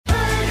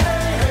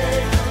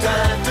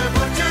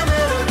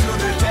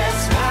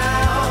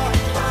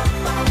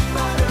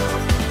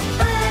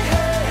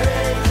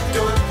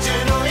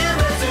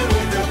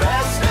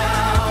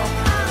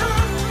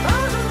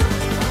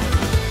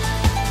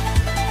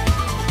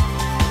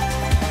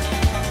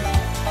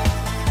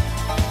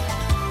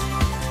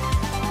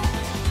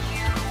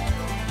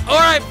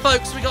Right,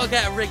 folks, we gotta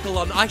get a wriggle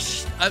on.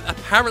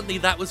 Apparently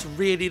that was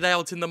really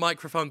loud in the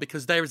microphone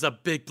because there is a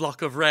big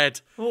block of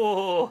red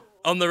Oh,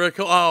 on the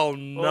record. Oh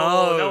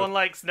no! no one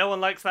likes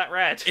that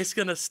red. It's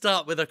gonna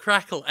start with a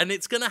crackle, and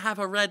it's gonna have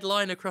a red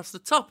line across the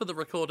top of the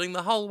recording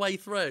the whole way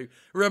through,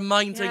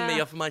 reminding me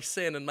of my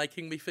sin and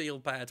making me feel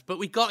bad. But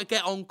we gotta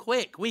get on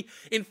quick.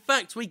 In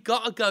fact, we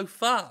gotta go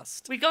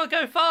fast. We gotta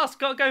go fast.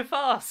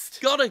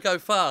 Gotta go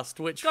fast,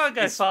 which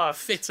is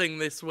fitting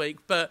this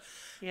week, but.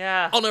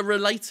 Yeah. On a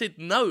related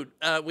note,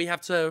 we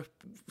have to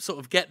sort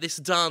of get this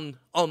done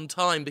on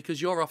time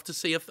because you're off to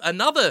see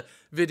another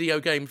video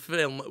game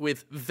film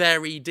with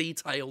very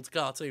detailed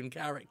cartoon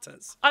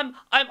characters. I'm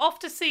off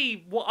to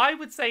see what I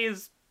would say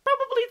is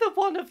probably the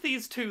one of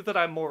these two that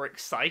I'm more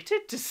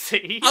excited to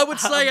see. I would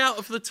say out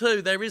of the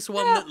two, there is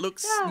one that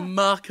looks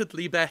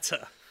markedly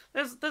better.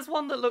 There's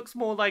one that looks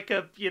more like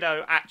a,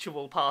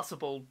 actual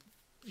passable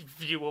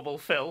viewable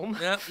film.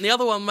 Yeah, and the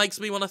other one makes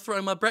me want to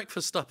throw my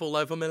breakfast up all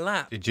over my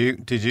lap. Did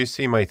you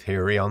see my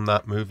theory on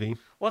that movie?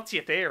 What's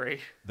your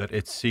theory? That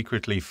it's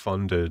secretly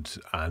funded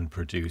and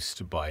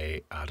produced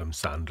by Adam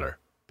Sandler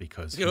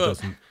because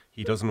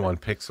he doesn't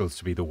want Pixels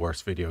to be the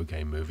worst video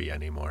game movie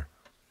anymore.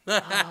 We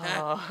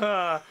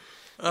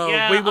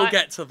will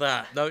get to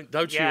that.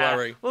 Don't you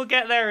worry. We'll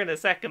get there in a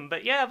second.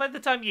 But yeah, by the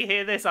time you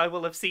hear this, I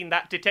will have seen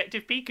that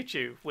Detective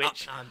Pikachu,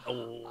 which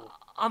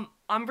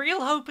I'm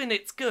real hoping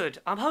it's good.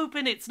 I'm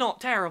hoping it's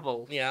not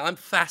terrible. Yeah, I'm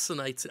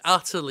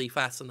utterly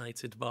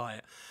fascinated by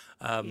it.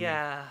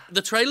 Yeah.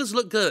 The trailers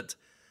look good,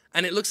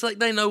 and it looks like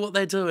they know what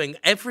they're doing.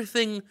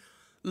 Everything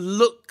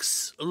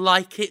looks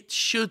like it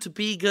should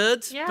be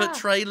good, but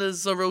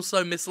trailers are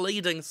also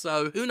misleading,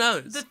 so who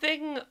knows? The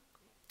thing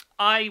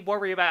I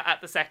worry about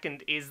at the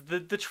second is the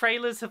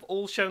trailers have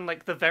all shown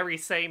like the very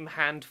same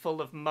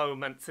handful of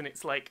moments, and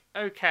it's like,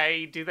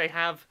 okay, do they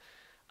have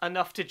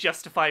enough to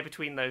justify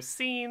between those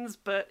scenes?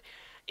 But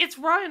it's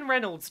Ryan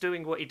Reynolds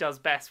doing what he does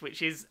best,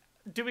 which is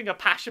doing a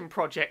passion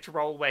project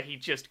role where he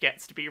just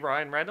gets to be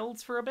Ryan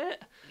Reynolds for a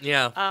bit.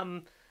 Yeah.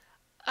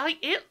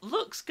 It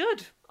looks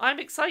good. I'm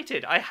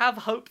excited. I have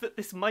hope that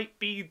this might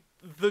be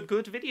the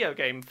good video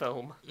game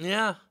film.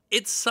 Yeah.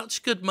 It's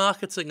such good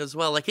marketing as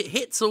well. Like, it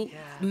hits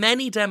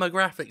many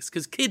demographics,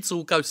 because kids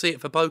will go see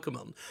it for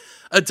Pokemon.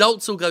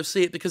 Adults will go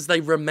see it because they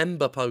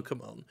remember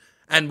Pokemon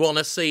and want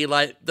to see,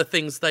 like, the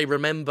things they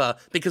remember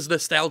because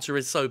nostalgia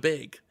is so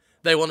big.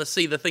 They want to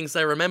see the things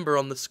they remember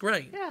on the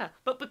screen. Yeah,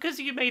 but because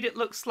you made it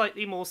look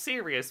slightly more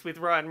serious with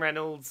Ryan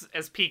Reynolds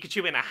as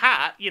Pikachu in a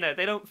hat,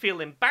 they don't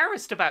feel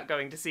embarrassed about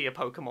going to see a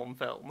Pokemon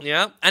film.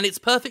 Yeah, and it's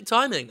perfect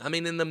timing. I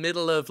mean, in the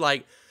middle of,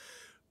 like,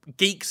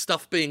 geek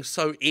stuff being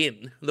so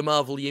in the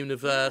Marvel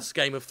Universe,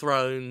 Game of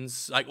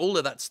Thrones, like, all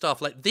of that stuff,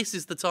 like, this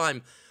is the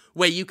time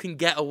where you can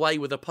get away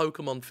with a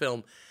Pokemon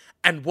film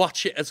and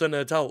watch it as an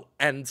adult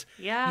and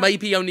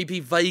maybe only be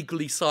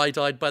vaguely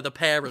side-eyed by the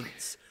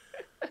parents.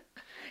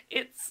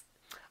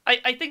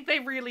 I think they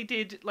really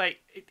did, like,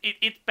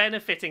 it's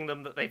benefiting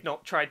them that they've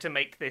not tried to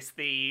make this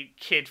the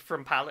kid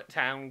from Pallet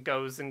Town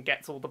goes and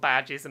gets all the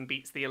badges and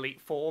beats the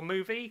Elite Four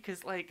movie,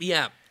 because, like...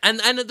 Yeah,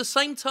 and at the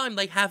same time,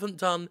 they haven't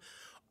done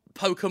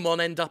Pokemon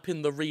end up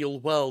in the real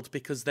world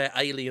because they're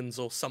aliens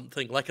or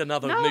something, like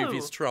another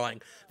movie's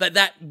trying.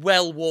 That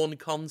well-worn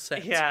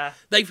concept. Yeah.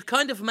 They've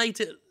kind of made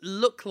it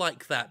look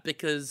like that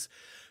because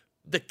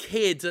the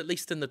kid, at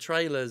least in the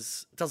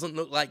trailers, doesn't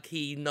look like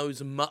he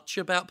knows much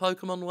about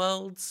Pokemon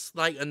worlds,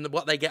 like, and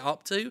what they get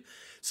up to.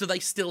 So they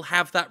still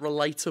have that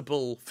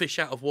relatable fish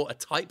out of water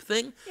type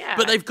thing. Yeah.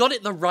 But they've got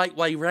it the right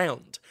way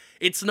round.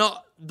 It's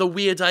not the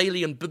weird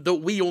alien that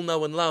we all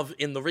know and love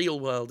in the real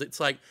world. It's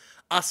like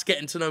us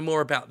getting to know more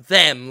about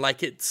them.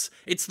 Like, it's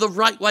the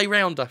right way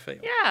round, I feel.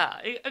 Yeah,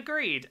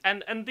 agreed.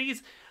 And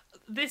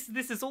this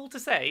is all to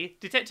say,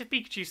 Detective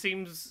Pikachu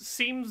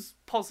seems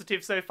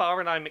positive so far,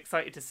 and I'm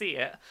excited to see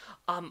it.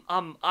 I'm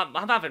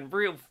having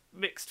real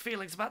mixed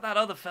feelings about that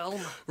other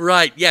film.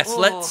 Right, yes,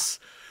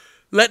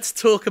 let's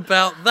talk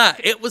about that.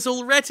 It was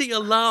already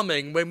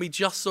alarming when we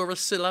just saw a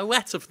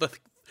silhouette of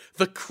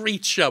the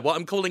creature, what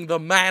I'm calling the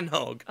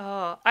man-hog.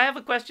 I have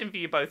a question for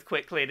you both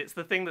quickly, and it's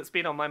the thing that's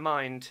been on my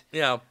mind.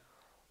 Yeah.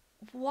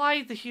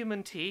 Why the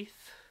human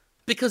teeth?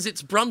 Because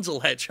it's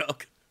Brundle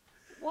Hedgehog.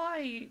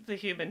 Why the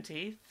human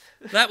teeth?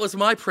 That was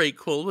my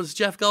prequel, was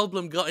Jeff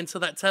Goldblum got into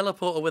that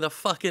teleporter with a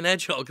fucking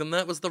hedgehog, and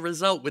that was the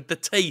result, with the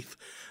teeth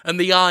and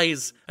the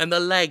eyes and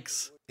the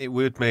legs. It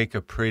would make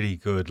a pretty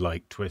good,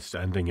 like, twist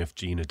ending if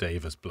Gina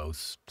Davis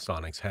blows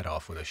Sonic's head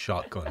off with a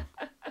shotgun.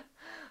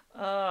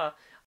 By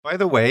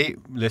the way,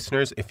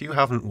 listeners, if you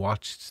haven't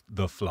watched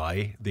The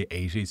Fly, the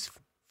 80s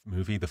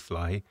movie The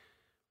Fly,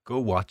 go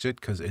watch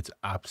it because it's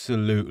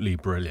absolutely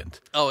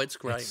brilliant. Oh, it's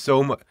great.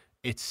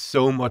 It's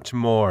so much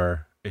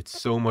more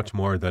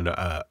than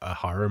a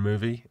horror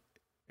movie.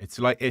 It's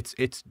like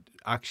it's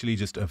actually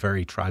just a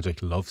very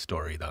tragic love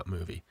story, that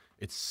movie.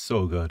 It's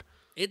so good.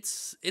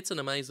 It's an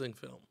amazing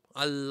film.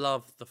 I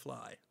love The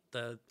Fly.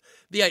 The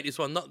 80s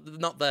one,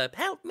 not the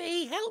help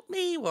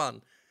me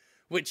one,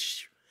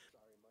 which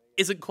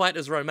isn't quite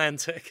as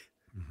romantic.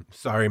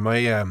 Sorry,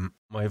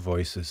 my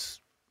voice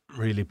is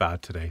really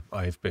bad today.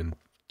 I've been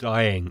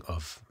dying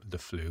of the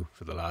flu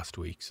for the last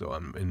week, so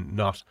I'm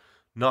not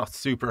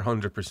super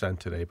 100%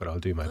 today, but I'll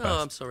do my Oh, best.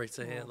 I'm sorry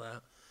to hear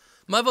that.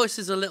 My voice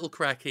is a little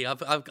cracky.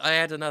 I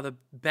had another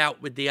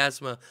bout with the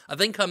asthma. I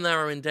think I'm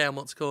narrowing down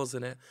what's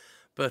causing it.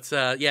 But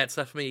yeah, it's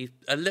left me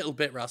a little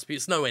bit raspy.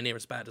 It's nowhere near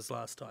as bad as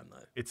last time,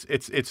 though.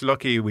 It's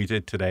lucky we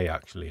did today,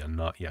 actually, and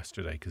not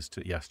yesterday, because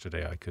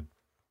yesterday I could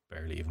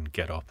barely even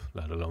get up,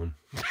 let alone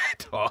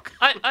talk.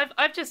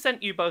 I've just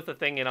sent you both a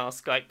thing in our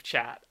Skype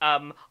chat.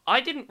 I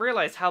didn't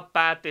realize how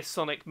bad this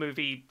Sonic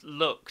movie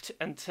looked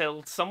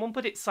until someone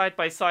put it side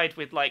by side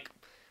with, like,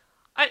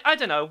 I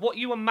don't know, what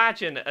you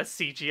imagine a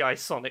CGI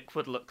Sonic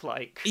would look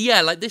like.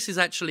 Yeah, like this is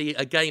actually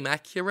a game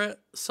accurate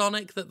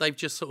Sonic that they've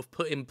just sort of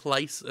put in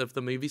place of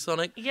the movie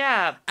Sonic.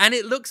 Yeah. And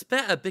it looks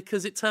better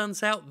because it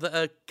turns out that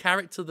a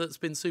character that's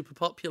been super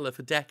popular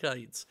for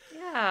decades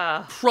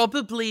Yeah.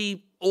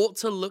 probably ought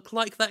to look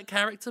like that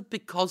character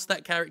because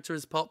that character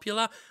is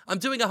popular. I'm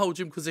doing a whole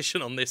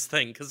Jimquisition on this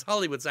thing because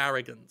Hollywood's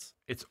arrogant.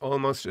 It's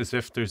almost as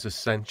if there's a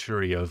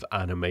century of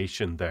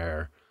animation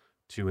there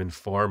to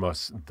inform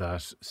us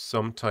that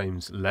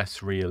sometimes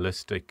less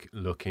realistic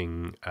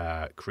looking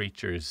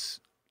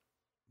creatures,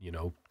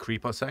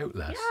 creep us out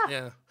less.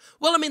 Yeah.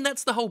 Well, I mean,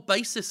 that's the whole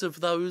basis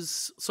of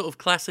those sort of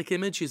classic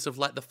images of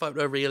like the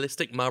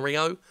photorealistic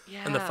Mario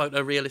and the Yeah.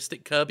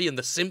 photorealistic Kirby and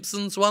the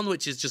Simpsons one,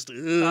 which is just,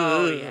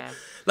 Oh, yeah.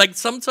 Like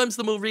sometimes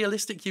the more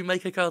realistic you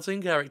make a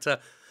cartoon character,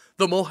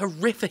 the more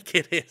horrific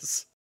it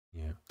is.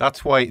 Yeah,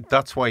 that's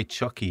why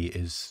Chucky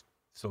is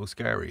so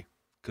scary,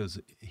 because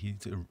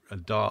he's a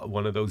doll,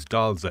 one of those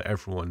dolls that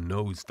everyone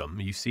knows them.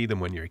 You see them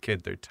when you're a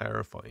kid; they're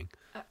terrifying.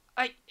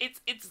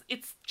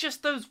 It's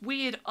just those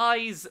weird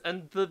eyes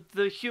and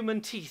the human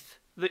teeth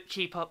that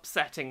keep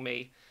upsetting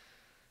me.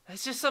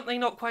 There's just something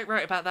not quite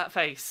right about that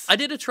face. I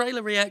did a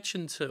trailer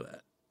reaction to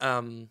it,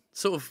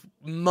 sort of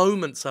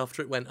moments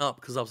after it went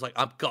up because I was like,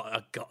 I've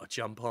got to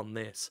jump on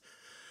this.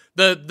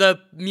 The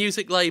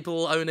music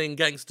label owning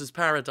Gangsta's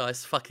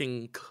Paradise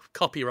fucking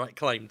copyright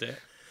claimed it.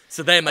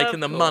 So they're making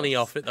the money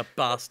off it, the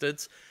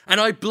bastards. And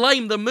I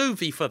blame the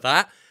movie for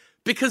that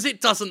because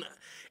it doesn't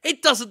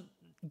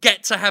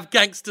get to have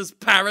Gangsta's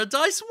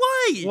Paradise.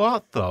 Why?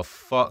 What the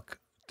fuck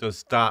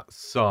does that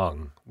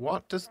song?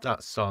 What does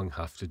that song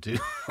have to do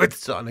with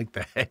Sonic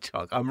the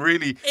Hedgehog?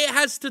 It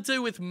has to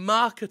do with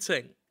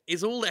marketing.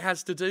 Is all it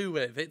has to do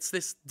with. It's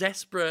this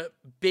desperate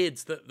bid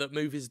that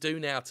movies do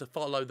now to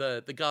follow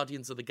the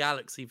Guardians of the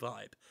Galaxy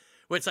vibe.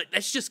 Where it's like,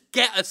 let's just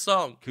get a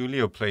song.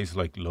 Coolio plays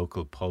like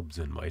local pubs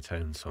in my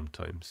town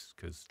sometimes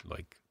because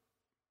like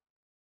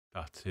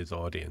that's his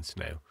audience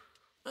now.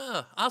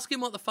 Ask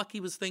him what the fuck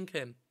he was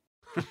thinking.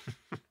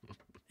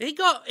 He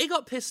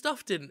got pissed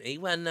off, didn't he,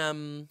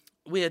 when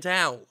Weird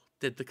Al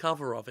did the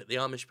cover of it, The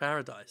Amish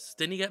Paradise.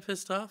 Didn't he get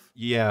pissed off?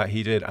 Yeah,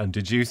 he did. And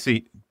did you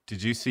see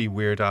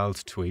Weird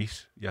Al's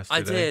tweet yesterday?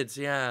 I did,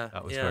 yeah.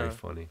 That was yeah. very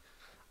funny.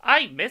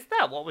 I missed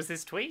that. What was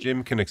his tweet?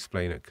 Jim can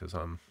explain it because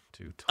I'm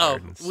too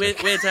tired. And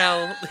sick. Weird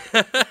Al.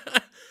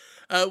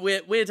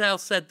 Weird Al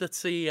said that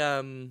he.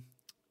 It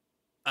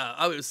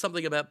was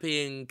something about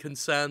being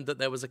concerned that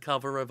there was a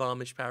cover of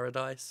Amish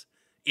Paradise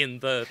in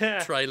the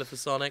trailer for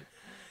Sonic.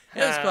 It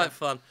was quite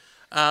fun.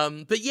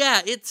 But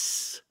yeah,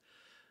 it's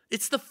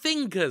the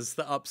fingers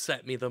that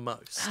upset me the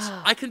most.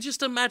 I can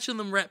just imagine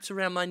them wrapped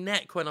around my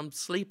neck when I'm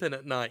sleeping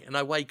at night and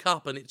I wake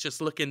up and it's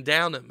just looking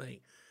down at me.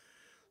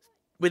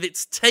 With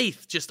its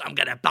teeth, just, I'm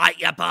going to bite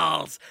your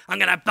balls. I'm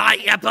going to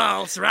bite your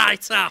balls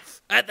right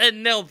off at the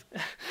nub.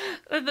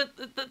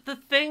 The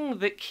thing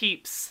that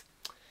keeps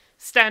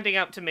standing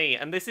out to me,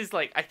 and this is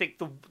like, I think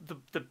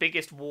the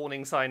biggest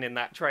warning sign in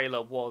that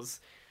trailer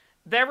was,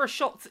 there are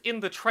shots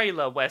in the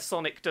trailer where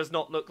Sonic does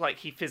not look like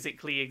he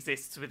physically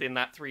exists within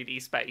that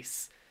 3D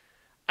space.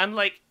 And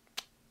like,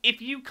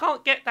 if you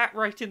can't get that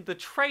right in the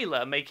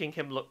trailer, making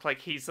him look like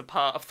he's a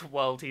part of the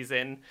world he's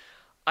in,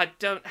 I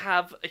don't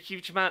have a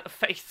huge amount of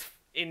faith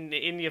in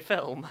your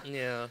film.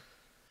 Yeah.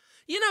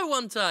 You know,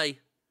 one day,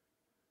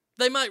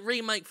 they might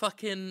remake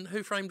fucking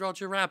Who Framed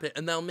Roger Rabbit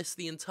and they'll miss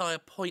the entire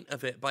point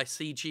of it by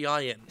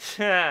CGI-ing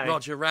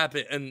Roger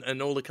Rabbit and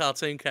all the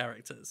cartoon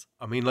characters.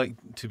 I mean, like,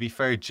 to be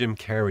fair, Jim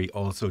Carrey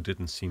also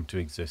didn't seem to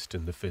exist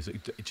in the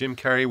physics. Jim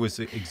Carrey was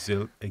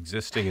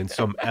existing in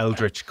some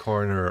eldritch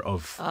corner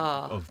of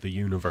the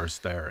universe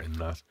there in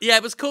that. Yeah,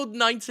 it was called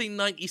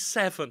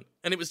 1997,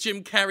 and it was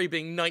Jim Carrey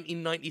being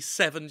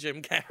 1997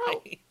 Jim Carrey.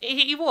 Well,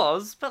 he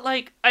was, but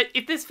like,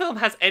 if this film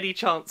has any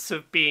chance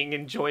of being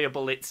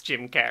enjoyable, it's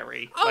Jim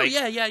Carrey. Oh, like,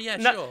 yeah,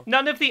 sure.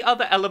 None of the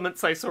other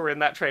elements I saw in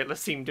that trailer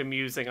seemed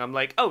amusing. I'm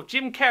like, oh,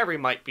 Jim Carrey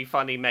might be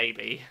funny,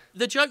 maybe.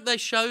 The joke they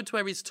showed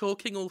where he's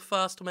talking all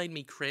fast made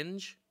me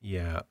cringe.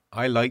 Yeah,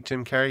 I like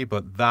Jim Carrey,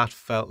 but that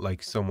felt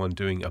like someone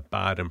doing a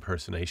bad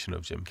impersonation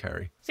of Jim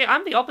Carrey. See,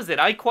 I'm the opposite.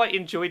 I quite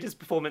enjoyed his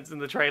performance in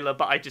the trailer,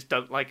 but I just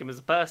don't like him as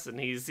a person.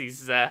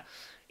 He's a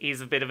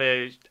bit of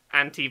a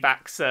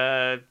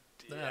anti-vaxxer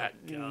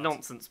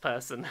nonsense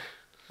person.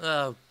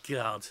 Oh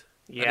God.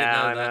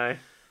 Yeah, I know.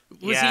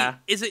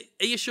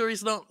 Are you sure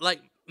he's not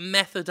like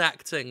method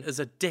acting as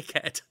a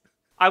dickhead?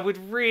 I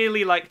would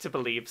really like to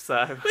believe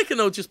so. We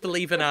can all just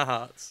believe in our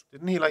hearts.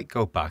 Didn't he like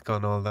go back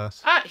on all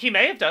that? He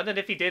may have done, and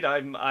if he did,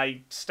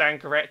 I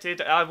stand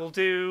corrected. I'll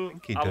do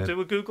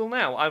a Google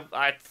now.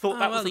 I thought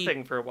that was a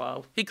thing for a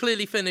while. He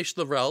clearly finished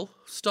the role.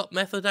 Stop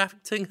method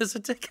acting as a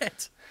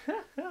dickhead.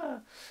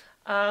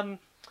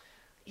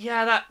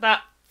 Yeah,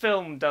 that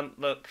film doesn't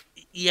look.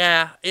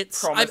 Yeah,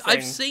 it's. Promising.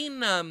 I've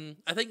seen.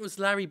 I think it was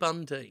Larry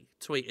Bundy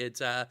tweeted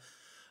a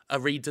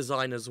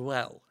redesign as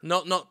well.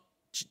 Not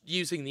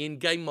using the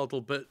in-game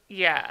model, but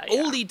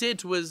all he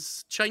did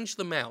was change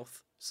the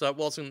mouth so it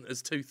wasn't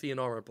as toothy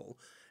and horrible.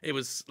 It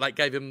was like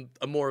gave him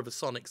more of a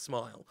Sonic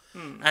smile,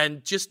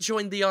 and just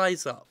joined the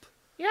eyes up.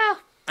 Yeah,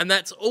 and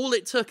that's all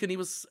it took, and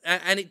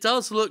it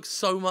does look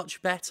so much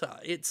better.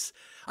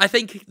 I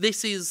think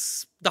this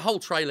is the whole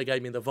trailer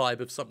gave me the vibe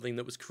of something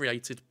that was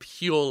created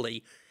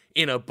purely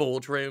in a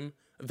boardroom,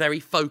 very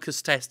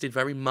focus tested,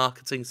 very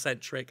marketing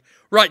centric,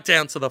 right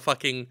down to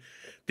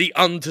the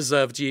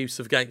undeserved use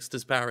of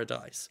Gangster's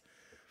Paradise.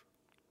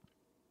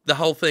 The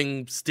whole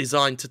thing's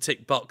designed to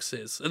tick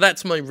boxes.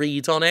 That's my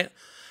read on it.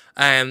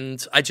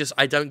 And I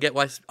don't get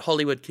why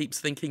Hollywood keeps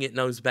thinking it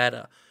knows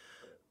better.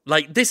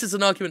 Like, this is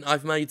an argument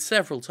I've made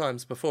several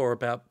times before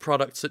about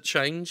products that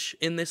change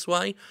in this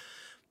way.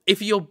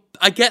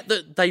 I get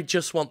that they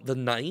just want the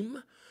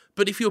name,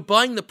 but if you're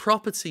buying the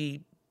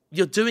property,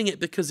 you're doing it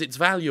because it's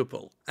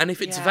valuable. And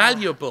if it's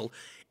valuable,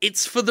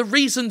 it's for the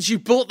reasons you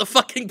bought the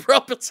fucking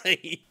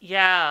property.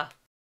 Yeah.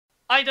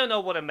 I don't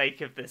know what to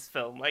make of this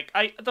film. Like,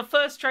 the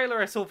first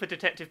trailer I saw for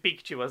Detective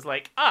Pikachu, I was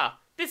like,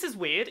 this is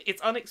weird,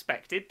 it's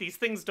unexpected, these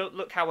things don't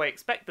look how I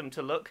expect them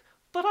to look,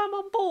 but I'm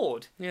on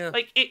board. Yeah.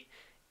 Like,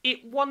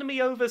 it won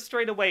me over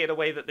straight away in a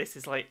way that this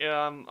is like,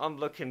 I'm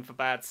looking for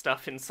bad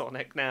stuff in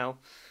Sonic now.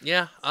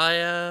 Yeah,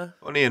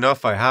 Funny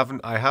enough, I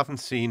haven't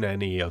seen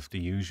any of the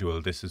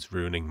usual "this is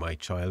ruining my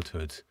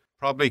childhood."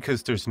 Probably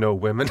because there's no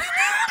women.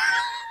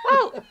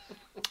 Well,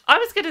 I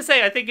was going to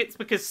say, I think it's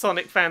because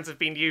Sonic fans have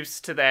been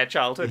used to their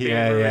childhood being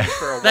ruined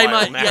for a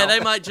while now. Yeah, they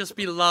might just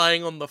be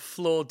lying on the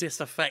floor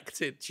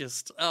disaffected,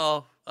 just,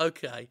 oh,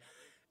 okay.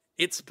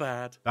 It's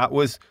bad. That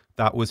was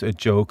a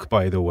joke,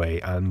 by the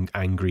way, an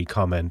angry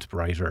comment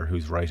writer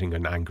who's writing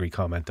an angry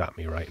comment at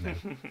me right now.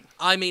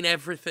 I mean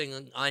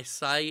everything I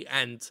say,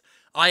 and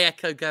I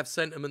echo Gav's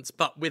sentiments,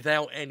 but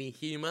without any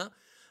humour,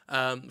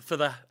 for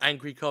the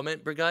angry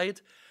comment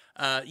brigade.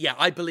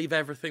 I believe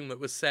everything that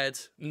was said,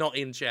 not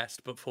in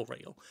jest, but for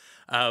real.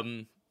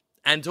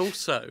 And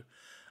also,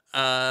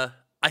 I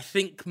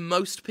think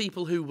most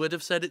people who would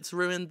have said it's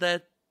ruined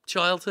their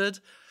childhood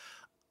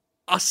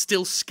are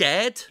still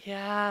scared.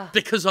 Yeah.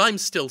 Because I'm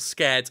still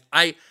scared.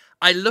 I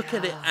look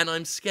at it and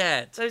I'm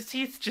scared. Those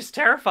teeth just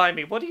terrify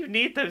me. What do you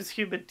need those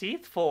human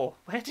teeth for?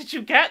 Where did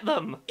you get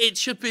them? It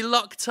should be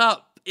locked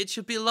up. It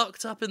should be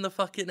locked up in the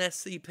fucking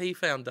SCP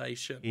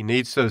Foundation. He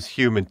needs those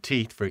human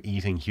teeth for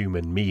eating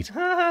human meat.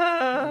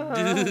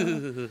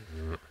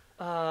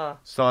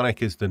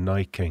 Sonic is the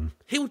Night King.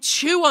 He'll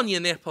chew on your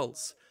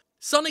nipples.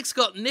 Sonic's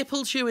got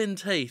nipple chewing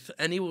teeth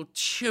and he will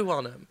chew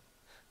on them.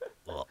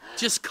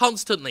 Just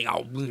constantly.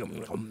 Oh,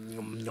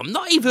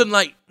 not even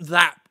like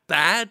that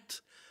bad,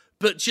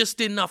 but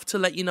just enough to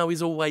let you know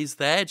he's always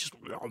there. Just,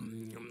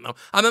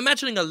 I'm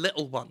imagining a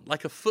little one,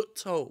 like a foot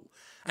tall,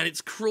 and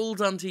it's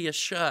crawled under your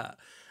shirt,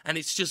 and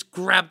it's just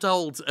grabbed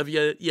hold of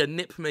your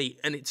nip meat,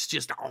 and it's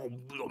just,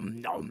 and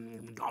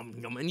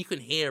you can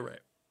hear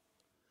it.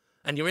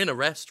 And you're in a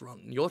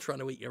restaurant, and you're trying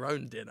to eat your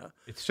own dinner.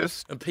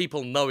 And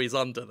people know he's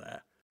under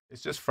there.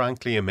 It's just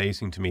frankly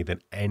amazing to me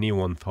that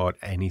anyone thought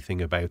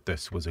anything about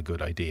this was a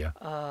good idea.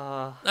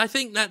 I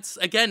think that's,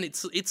 again,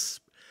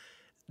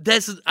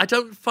 I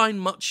don't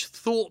find much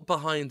thought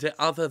behind it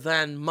other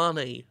than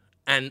money.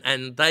 And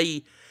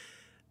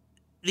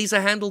these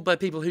are handled by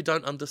people who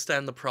don't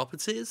understand the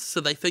properties,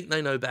 so they think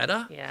they know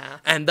better. Yeah.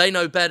 And they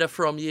know better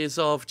from years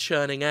of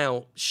churning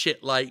out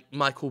shit like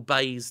Michael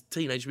Bay's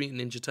Teenage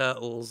Mutant Ninja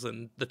Turtles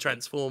and the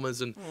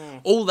Transformers and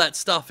all that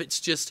stuff.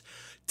 It's just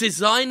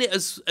design it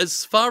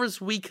as far as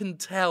we can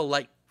tell,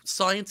 like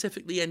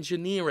scientifically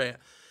engineer it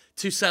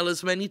to sell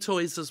as many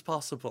toys as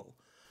possible.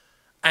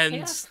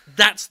 And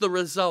that's the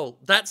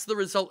result. That's the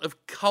result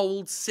of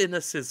cold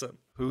cynicism.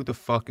 Who the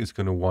fuck is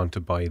going to want to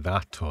buy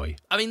that toy?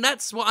 I mean,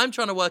 that's what I'm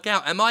trying to work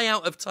out. Am I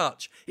out of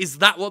touch? Is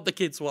that what the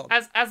kids want?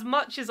 As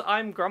much as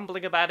I'm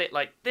grumbling about it,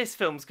 like, this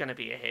film's going to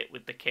be a hit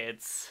with the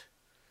kids.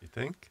 You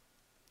think?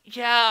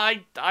 Yeah,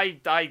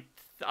 I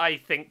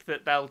think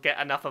that they'll get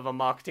enough of a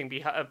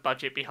marketing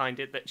budget behind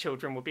it that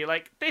children will be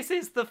like, this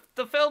is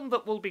the film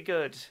that will be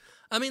good.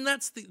 I mean,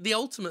 that's the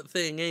ultimate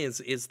thing is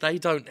they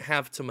don't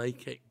have to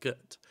make it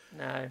good.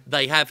 No.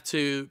 They have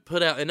to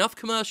put out enough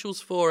commercials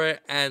for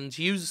it and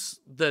use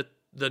the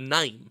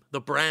name,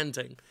 the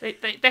branding.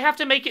 They have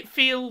to make it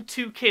feel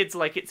to kids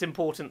like it's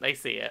important they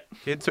see it.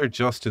 Kids are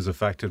just as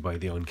affected by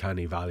the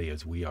uncanny valley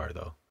as we are,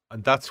 though.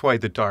 And that's why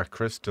The Dark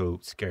Crystal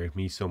scared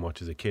me so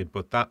much as a kid.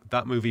 But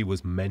that movie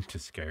was meant to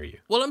scare you.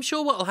 Well, I'm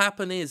sure what'll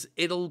happen is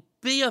it'll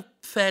be a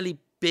fairly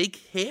big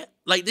hit,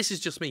 like this is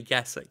just me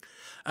guessing,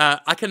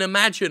 I can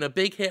imagine a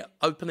big hit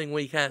opening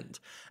weekend,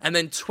 and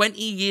then 20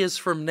 years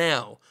from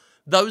now,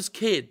 those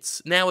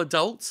kids, now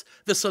adults,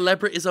 the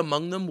celebrities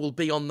among them will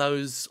be on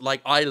those,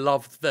 like, I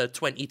loved the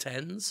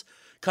 2010s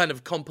kind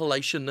of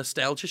compilation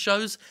nostalgia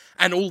shows,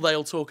 and all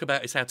they'll talk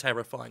about is how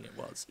terrifying it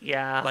was.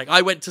 Yeah. Like,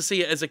 I went to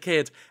see it as a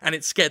kid, and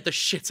it scared the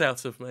shit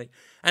out of me.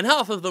 And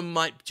half of them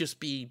might just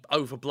be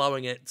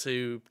overblowing it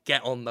to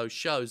get on those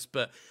shows,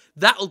 but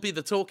that'll be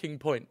the talking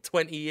point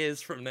 20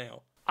 years from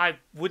now. I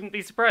wouldn't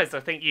be surprised. I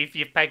think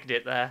you've pegged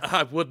it there.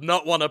 I would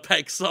not want to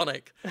peg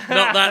Sonic.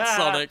 Not that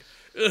Sonic.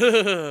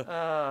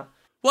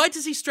 Why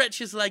does he stretch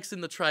his legs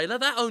in the trailer?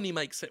 That only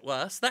makes it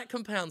worse. That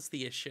compounds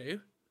the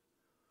issue.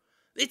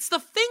 It's the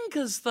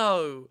fingers,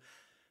 though.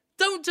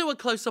 Don't do a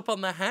close-up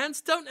on the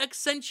hands. Don't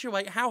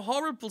accentuate how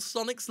horrible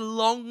Sonic's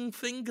long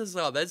fingers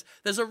are. There's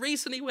a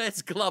reason he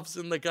wears gloves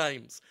in the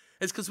games.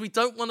 It's because we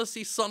don't want to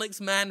see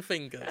Sonic's man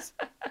fingers.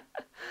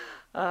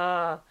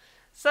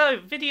 So,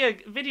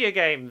 video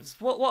games.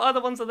 What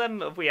other ones of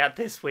them have we had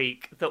this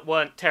week that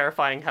weren't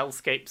terrifying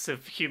hellscapes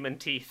of human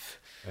teeth?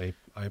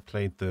 I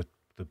played the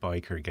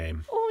biker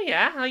game. Oh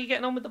yeah, how are you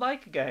getting on with the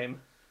biker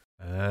game?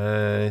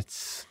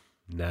 It's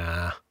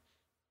nah.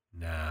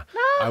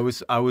 I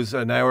was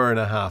an hour and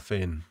a half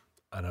in,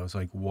 and I was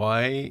like,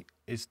 why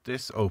is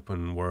this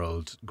open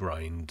world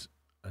grind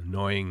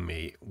annoying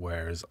me?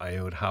 Whereas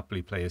I would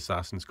happily play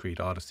Assassin's Creed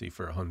Odyssey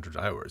for 100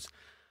 hours.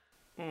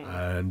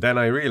 And then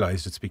I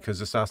realized it's because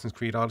Assassin's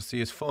Creed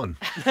Odyssey is fun.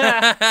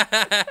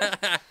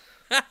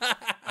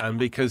 And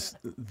because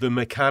the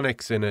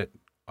mechanics in it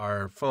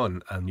are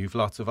fun and you've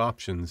lots of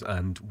options,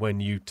 and when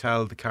you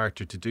tell the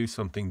character to do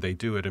something, they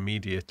do it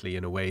immediately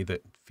in a way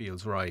that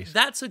feels right.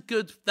 That's a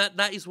good...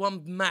 That is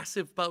one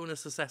massive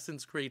bonus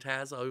Assassin's Creed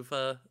has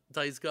over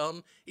Days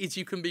Gone, is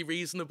you can be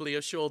reasonably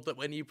assured that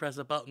when you press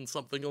a button,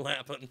 something will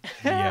happen.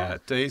 Yeah,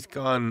 Days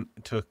Gone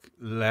took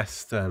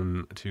less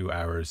than 2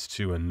 hours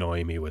to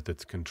annoy me with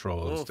its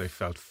controls. Oof. They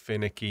felt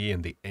finicky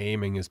and the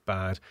aiming is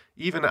bad.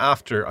 Even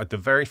after, the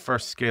very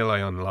first skill I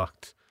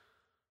unlocked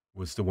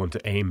was the one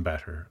to aim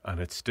better, and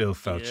it still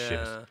felt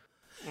shit.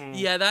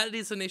 Yeah, that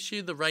is an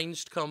issue. The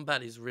ranged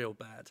combat is real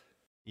bad.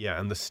 Yeah,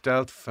 and the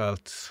stealth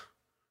felt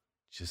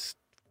just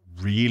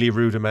really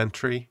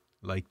rudimentary,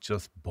 like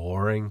just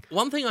boring.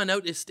 One thing I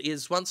noticed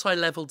is once I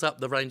leveled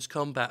up the ranged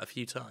combat a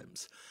few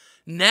times,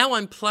 now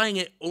I'm playing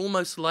it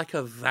almost like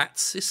a VAT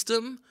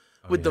system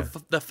with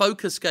the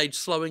focus gauge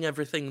slowing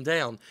everything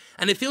down.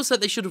 And it feels like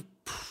they should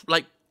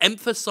have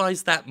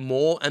emphasized that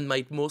more and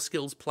made more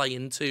skills play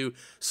into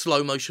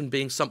slow motion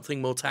being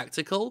something more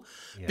tactical.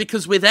 Yeah.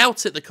 Because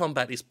without it, the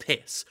combat is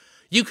piss.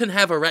 You can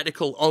have a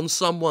reticle on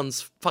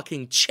someone's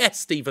fucking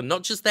chest even,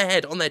 not just their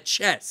head, on their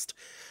chest,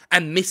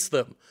 and miss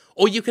them.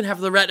 Or you can have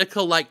the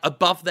reticle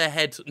above their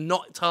head,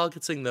 not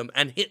targeting them,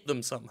 and hit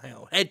them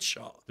somehow.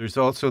 Headshot. There's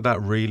also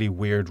that really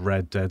weird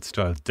Red Dead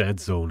style dead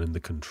zone in the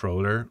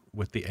controller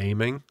with the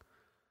aiming.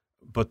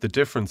 But the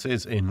difference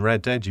is, in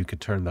Red Dead, you could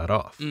turn that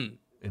off. In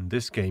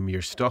this game,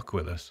 you're stuck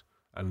with it.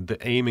 And the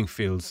aiming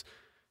feels...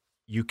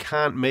 You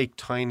can't make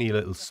tiny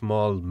little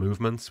small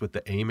movements with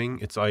the aiming.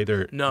 It's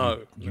either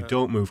you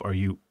don't move or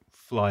you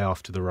fly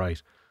off to the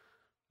right.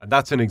 And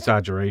that's an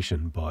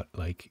exaggeration, but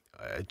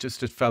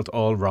it felt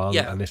all wrong.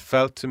 Yeah. And it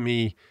felt to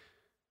me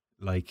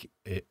like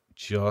it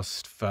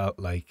just felt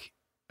like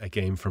a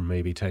game from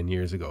maybe 10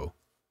 years ago.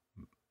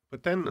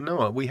 But then,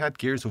 no, we had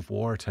Gears of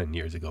War 10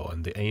 years ago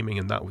and the aiming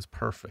and that was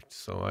perfect.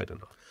 So I don't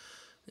know.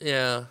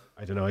 Yeah.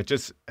 I don't know. It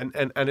just,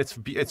 and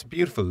it's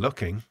beautiful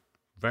looking.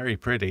 Very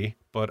pretty,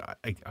 but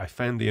I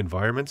found the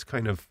environments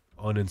kind of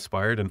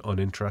uninspired and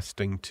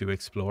uninteresting to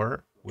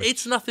explore.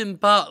 It's nothing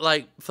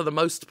but, for the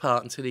most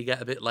part, until you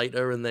get a bit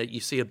later and you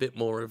see a bit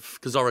more of...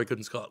 Because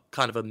Oregon's got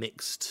kind of a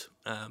mixed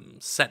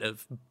set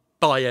of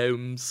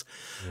biomes.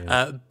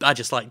 Yeah. I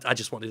just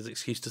wanted an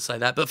excuse to say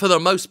that. But for the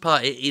most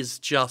part, it is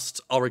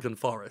just Oregon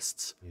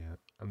forests. Yeah,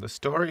 and the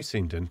story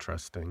seemed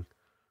interesting,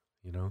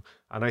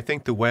 And I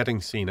think the wedding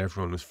scene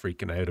everyone was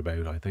freaking out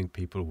about, I think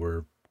people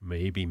were...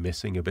 maybe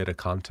missing a bit of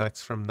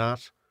context from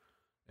that,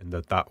 and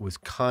that was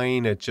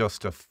kind of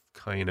just a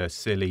kind of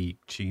silly,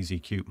 cheesy,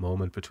 cute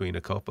moment between a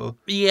couple.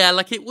 Yeah,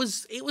 it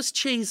was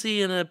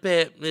cheesy and a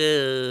bit,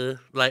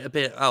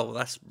 oh,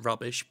 that's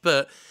rubbish.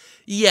 But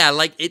yeah,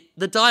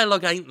 the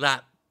dialogue ain't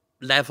that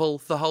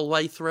level the whole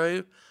way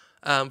through.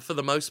 For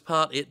the most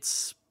part,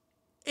 it's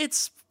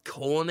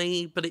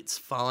corny, but it's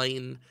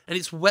fine, and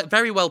it's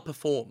very well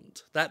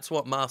performed. That's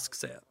what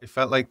masks it. It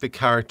felt like the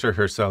character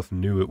herself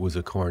knew it was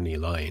a corny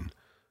line.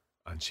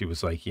 And she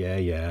was like,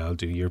 yeah, I'll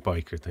do your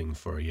biker thing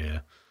for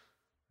you.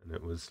 And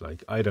it was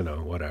like, I don't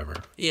know, whatever.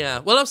 Yeah,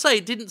 well, I'll say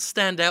it didn't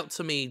stand out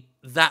to me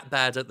that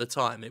bad at the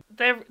time.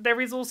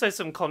 There is also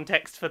some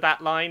context for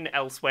that line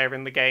elsewhere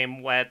in the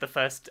game where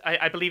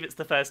I believe it's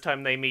the first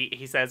time they meet,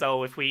 he says,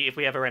 oh, if we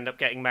ever end up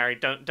getting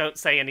married, don't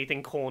say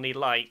anything corny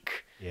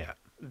like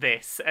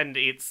this. And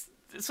it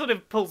sort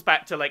of pulls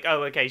back to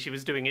oh, okay, she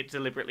was doing it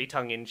deliberately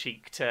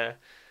tongue-in-cheek to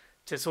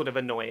to sort of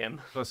annoy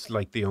him. Plus,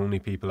 like, the only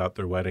people at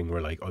their wedding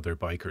were like other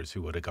bikers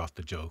who would have got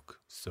the joke.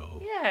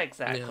 So Yeah,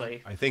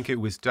 exactly. I think it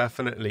was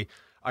definitely.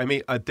 I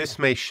mean, this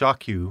may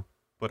shock you,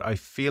 but I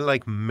feel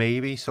like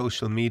maybe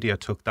social media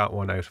took that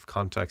one out of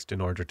context in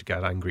order to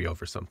get angry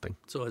over something.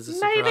 It's always a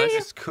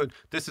Maybe. surprise.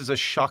 This is a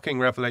shocking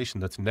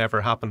revelation that's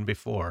never happened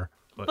before.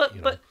 But,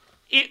 you know. But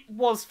it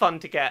was fun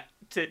to get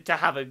to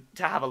have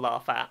a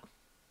laugh at.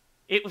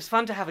 It was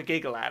fun to have a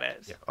giggle at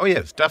it. Yeah. Oh yeah,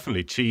 it's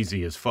definitely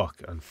cheesy as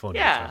fuck and funny to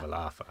Yeah. have a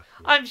laugh at.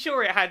 I'm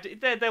sure it had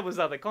there was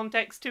other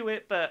context to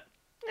it, but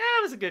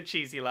it was a good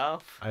cheesy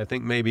laugh. I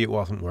think maybe it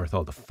wasn't worth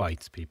all the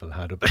fights people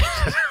had about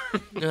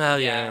it. Oh,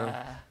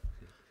 yeah.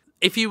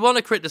 If you want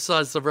to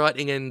criticize the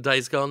writing in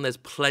Days Gone, there's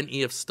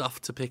plenty of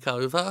stuff to pick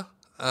over,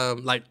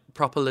 like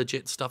proper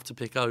legit stuff to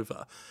pick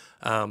over.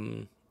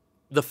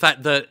 The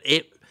fact that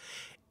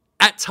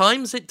at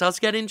times it does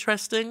get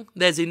interesting.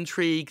 There's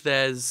intrigue.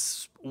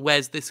 There's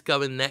where's this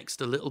going next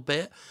a little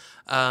bit,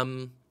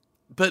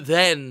 but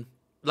then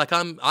like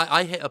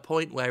I hit a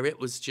point where it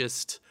was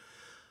just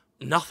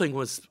nothing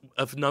was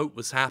of note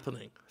was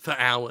happening for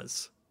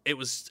hours. It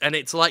was, and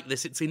it's like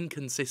this. It's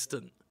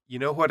inconsistent. You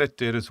know what it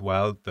did as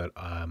well? That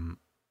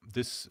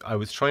I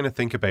was trying to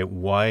think about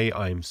why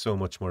I'm so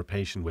much more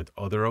patient with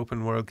other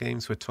open world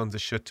games with tons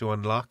of shit to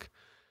unlock.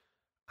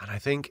 And I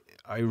think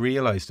I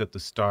realized at the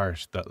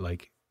start that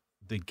like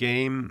the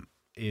game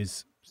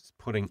is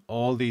putting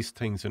all these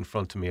things in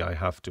front of me I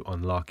have to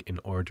unlock in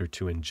order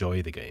to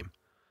enjoy the game.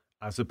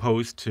 As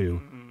opposed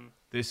to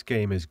this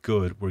game is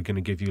good, we're going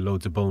to give you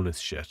loads of bonus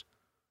shit.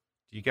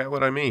 Do you get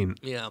what I mean?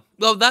 Yeah.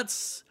 Well,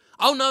 that's.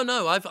 Oh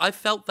no! I've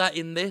felt that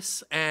in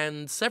this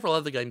and several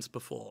other games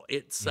before.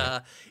 It's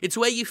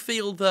where you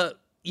feel that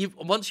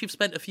once you've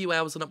spent a few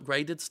hours and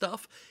upgraded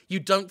stuff, you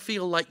don't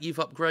feel like you've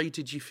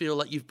upgraded. You feel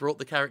like you've brought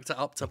the character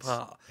up to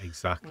par.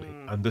 Exactly.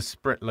 And the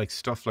sprint, like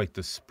stuff like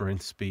the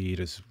sprint speed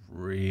is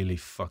really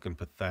fucking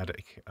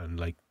pathetic. And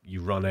like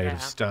you run out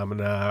of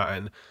stamina.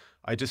 And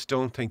I just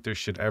don't think there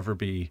should ever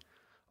be.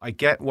 I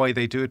get why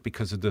they do it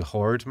because of the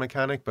horde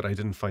mechanic, but I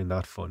didn't find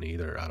that fun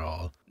either at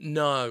all.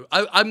 No,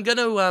 I'm going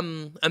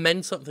to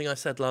amend something I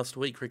said last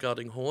week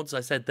regarding hordes.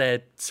 I said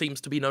there seems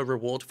to be no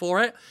reward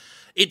for it.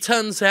 It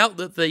turns out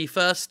that the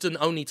first and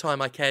only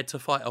time I cared to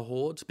fight a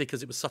horde,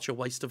 because it was such a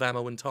waste of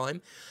ammo and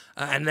time,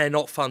 and they're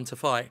not fun to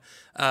fight,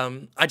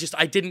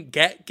 I didn't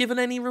get given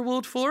any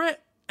reward for it,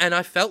 and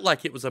I felt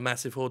like it was a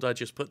massive horde I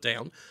just put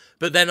down.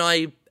 But then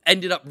I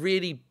ended up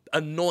really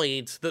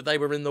annoyed that they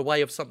were in the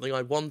way of something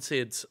I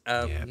wanted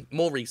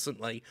more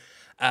recently.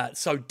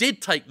 So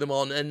did take them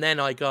on, and then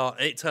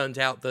it turned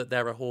out that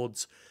there are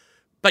hordes,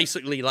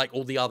 basically like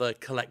all the other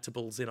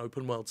collectibles in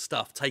open world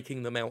stuff.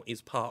 Taking them out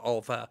is part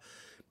of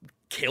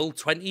kill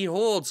 20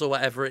 hordes or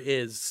whatever it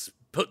is.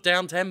 Put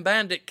down 10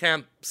 bandit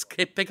camps,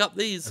 pick up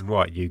these. And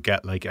what, you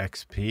get like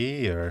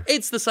XP or?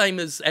 It's the same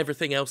as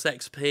everything else,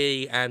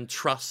 XP and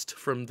trust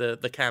from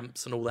the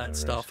camps and all that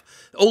stuff.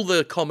 All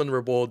the common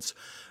rewards.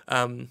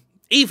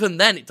 Even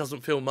then, it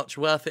doesn't feel much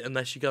worth it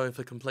unless you're going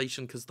for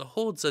completion, because the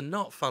hordes are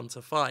not fun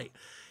to fight.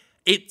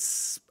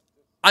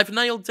 I've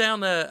nailed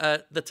down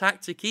the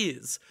tactic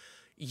is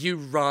you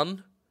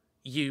run,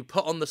 you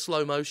put on the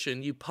slow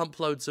motion, you pump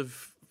loads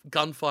of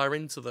gunfire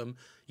into them,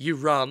 you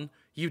run,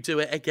 you do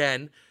it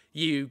again,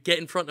 you get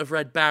in front of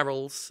red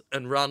barrels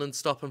and run and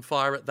stop and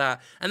fire at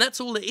that. And that's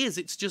all it is.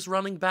 It's just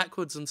running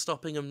backwards and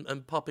stopping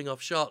and popping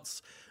off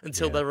shots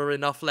until there are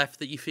enough left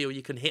that you feel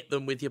you can hit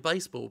them with your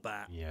baseball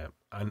bat. Yeah,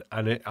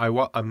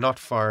 I'm not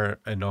far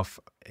enough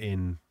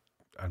in,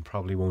 and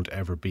probably won't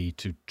ever be,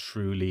 to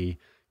truly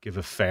give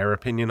a fair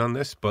opinion on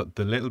this, but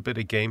the little bit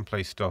of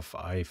gameplay stuff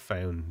I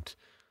found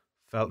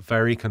felt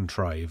very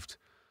contrived.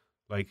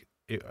 Like,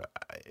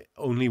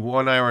 only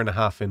 1 hour and a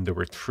half in, there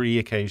were 3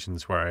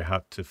 occasions where I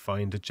had to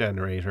find a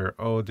generator.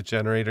 Oh, the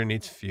generator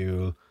needs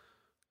fuel.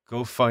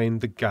 Go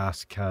find the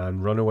gas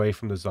can, run away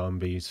from the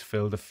zombies,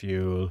 fill the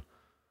fuel.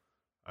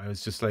 I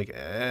was just like,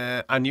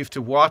 and you have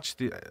to watch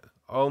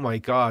oh my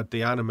God,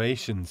 the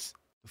animations.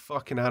 The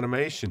fucking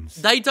animations.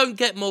 They don't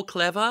get more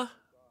clever.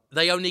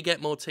 They only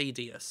get more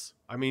tedious.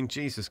 I mean,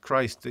 Jesus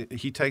Christ,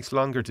 he takes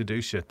longer to do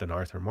shit than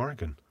Arthur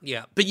Morgan.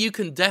 Yeah, but you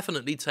can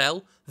definitely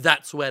tell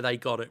that's where they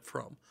got it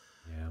from.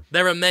 Yeah.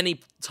 There are many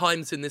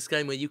times in this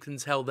game where you can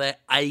tell they're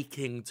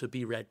aching to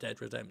be Red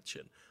Dead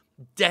Redemption.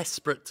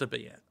 Desperate to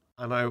be it.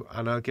 And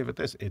I'll give it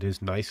this. It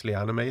is nicely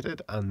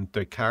animated, and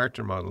the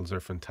character models are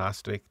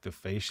fantastic. The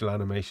facial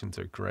animations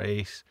are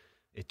great.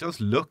 It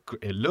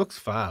looks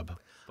fab.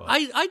 But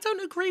I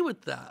don't agree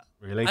with that.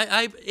 Really?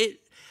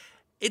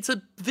 It's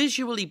a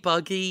visually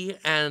buggy,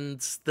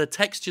 and the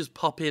textures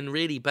pop in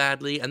really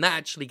badly, and that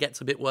actually gets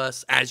a bit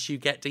worse as you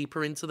get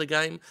deeper into the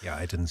game. Yeah,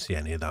 I didn't see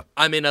any of that.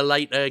 I'm in a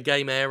later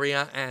game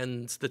area,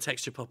 and the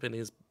texture pop in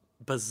is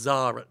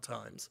bizarre at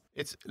times.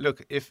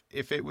 Look, if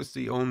it was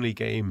the only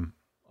game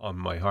on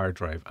my hard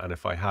drive, and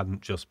if I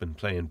hadn't just been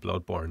playing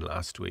Bloodborne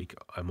last week,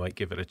 I might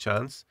give it a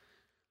chance.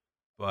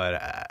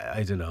 But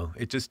I don't know.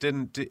 It just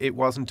didn't. It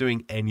wasn't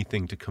doing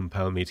anything to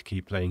compel me to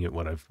keep playing it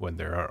when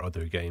there are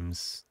other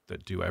games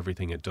that do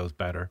everything it does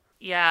better.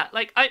 Yeah,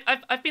 like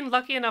I've been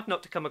lucky enough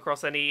not to come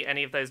across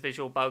any of those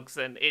visual bugs,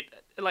 and it,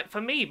 like, for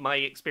me, my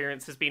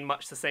experience has been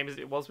much the same as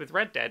it was with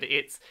Red Dead.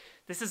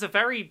 This is a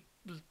very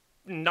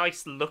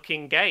nice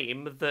looking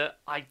game that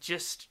I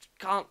just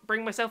can't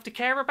bring myself to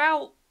care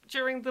about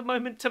during the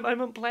moment to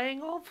moment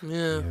playing of.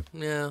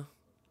 Yeah.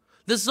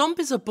 The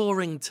zombies are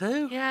boring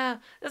too. Yeah,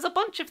 there's a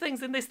bunch of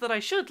things in this that I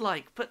should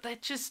like, but they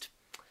just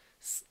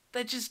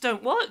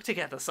don't work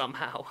together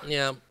somehow.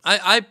 Yeah,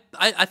 I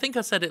think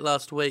I said it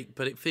last week,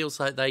 but it feels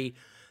like they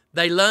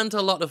learned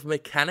a lot of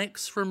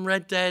mechanics from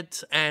Red Dead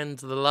and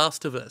The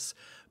Last of Us,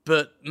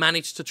 but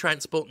managed to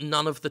transport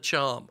none of the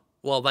charm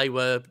while they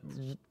were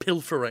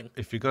pilfering.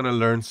 If you're going to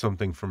learn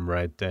something from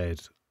Red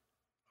Dead,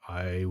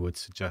 I would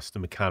suggest the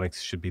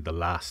mechanics should be the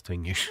last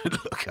thing you should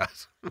look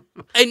at.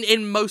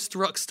 In most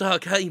Rockstar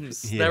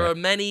games, Yeah. there are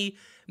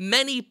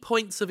many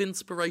points of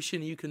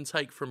inspiration you can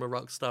take from a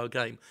Rockstar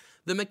game.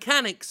 The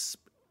mechanics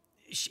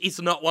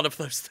is not one of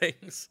those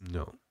things.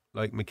 No.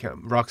 Like,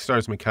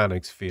 Rockstar's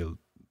mechanics feel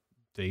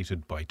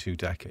dated by 2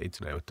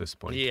 decades now at this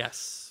point.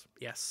 Yes.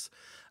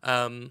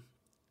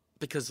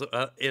 Because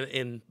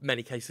in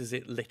many cases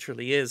it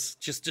literally is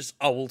just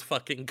old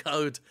fucking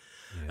code.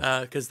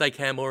 Because they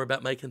care more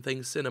about making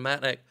things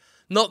cinematic.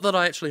 Not that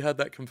I actually had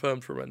that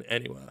confirmed from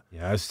anywhere.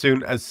 Yeah, as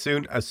soon as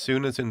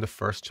in the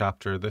first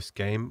chapter of this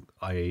game,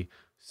 I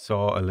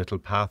saw a little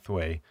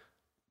pathway,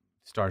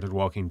 started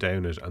walking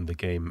down it, and the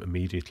game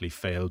immediately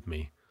failed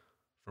me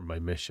from my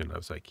mission. I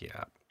was like,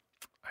 yeah,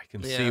 I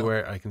can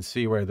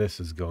see where this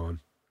is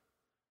going.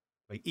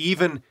 Like,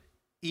 even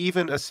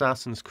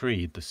Assassin's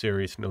Creed, the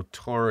series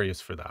notorious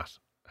for that,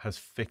 has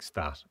fixed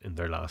that in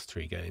their last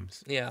 3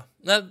 games. Yeah,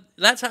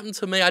 that's happened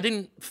to me. I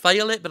didn't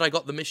fail it, but I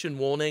got the mission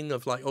warning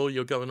of like, oh,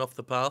 you're going off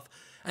the path.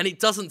 And it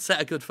doesn't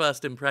set a good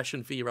first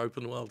impression for your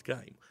open world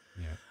game.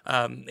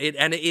 Yeah. It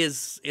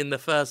is in the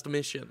first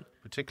mission.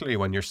 Particularly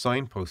when your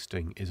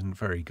signposting isn't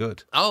very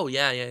good. Oh,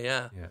 yeah.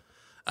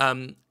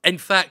 In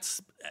fact,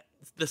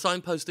 the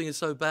signposting is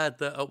so bad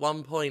that at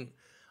one point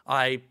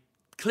I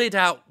cleared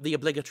out the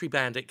obligatory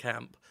bandit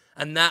camp,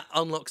 and that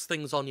unlocks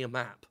things on your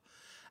map.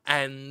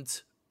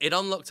 And it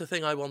unlocked a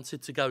thing I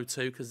wanted to go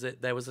to because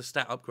there was a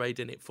stat upgrade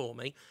in it for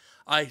me.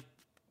 I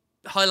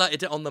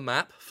highlighted it on the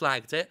map,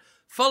 flagged it,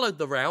 followed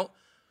the route,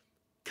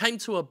 came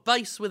to a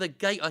base with a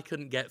gate I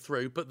couldn't get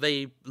through, but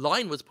the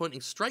line was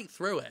pointing straight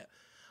through it.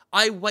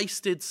 I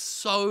wasted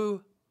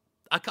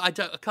I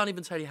can't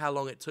even tell you how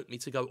long it took me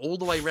to go all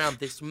the way around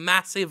this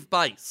massive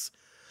base,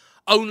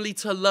 only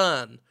to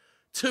learn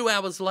 2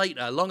 hours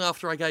later, long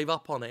after I gave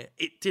up on it,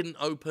 it didn't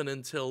open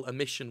until a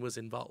mission was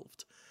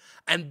involved.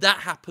 And that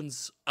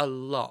happens a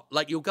lot.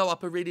 Like, you'll go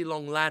up a really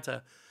long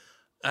ladder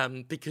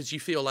because you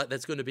feel like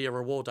there's going to be a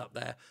reward up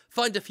there.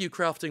 Find a few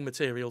crafting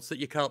materials that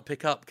you can't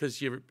pick up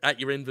because you're at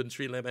your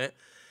inventory limit.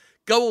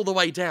 Go all the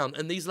way down,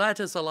 and these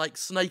ladders are like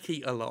Snake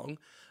Eater long.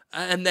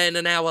 And then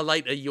an hour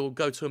later, you'll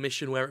go to a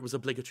mission where it was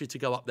obligatory to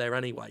go up there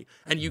anyway.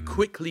 And you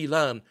quickly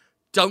learn,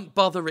 don't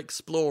bother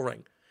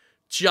exploring.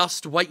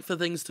 Just wait for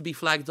things to be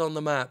flagged on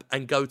the map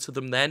and go to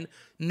them then.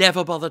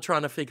 Never bother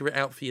trying to figure it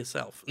out for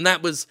yourself. And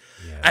that was,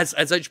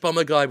 as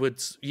H-Bomber Guy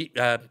would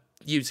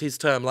use his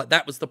term, like,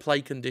 that was the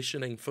play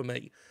conditioning for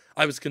me.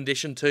 I was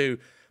conditioned to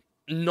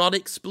not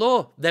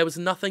explore. There was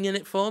nothing in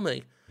it for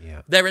me.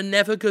 Yeah. There are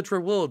never good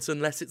rewards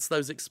unless it's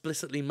those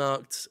explicitly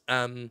marked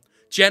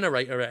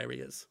generator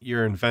areas.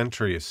 Your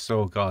inventory is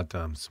so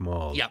goddamn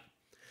small. Yeah.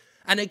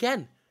 And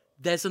again,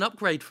 there's an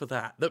upgrade for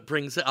that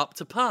brings it up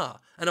to par.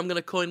 And I'm going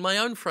to coin my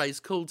own phrase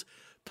called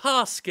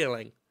par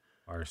skilling.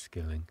 Par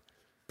skilling.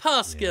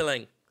 Par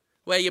skilling,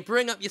 where you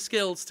bring up your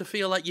skills to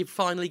feel like you've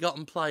finally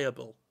gotten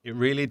playable. It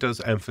really does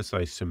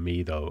emphasize to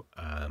me, though,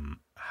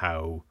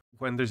 how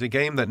when there's a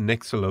game that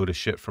nicks a load of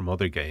shit from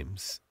other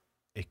games,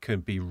 it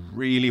can be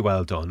really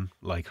well done,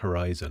 like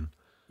Horizon.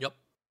 Yep.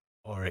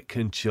 Or it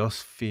can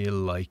just feel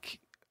like...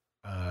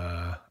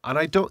 and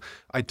I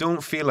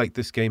don't feel like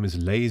this game is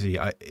lazy.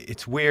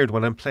 It's weird.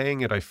 When I'm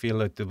playing it, I feel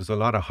like there was a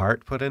lot of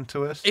heart put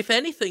into it. If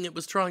anything, it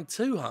was trying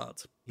too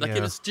hard. Like, Yeah.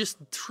 it was just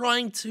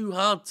trying too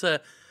hard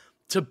to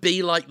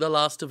be like The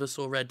Last of Us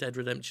or Red Dead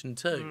Redemption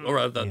 2.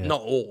 Or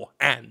not or,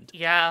 and.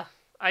 Yeah,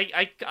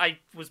 I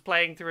was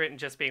playing through it and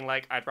just being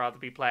like, I'd rather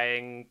be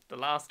playing The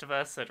Last of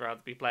Us. I'd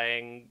rather be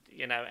playing,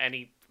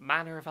 any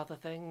manner of other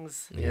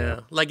things.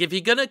 Yeah. Like, if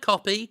you're going to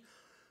copy,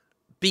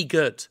 be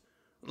good.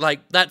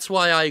 Like, that's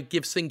why I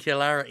give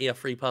Singularity a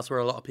free pass where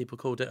a lot of people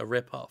called it a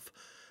rip-off.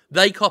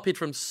 They copied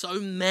from so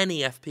many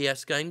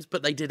FPS games,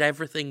 but they did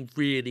everything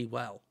really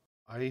well.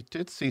 I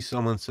did see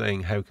someone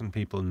saying, how can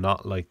people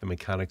not like the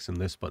mechanics in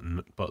this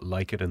but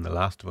like it in The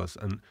Last of Us?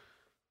 And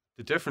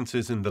the difference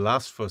is in The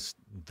Last of Us,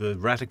 the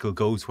reticle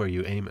goes where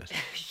you aim it.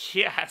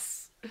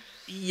 Yes.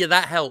 Yeah,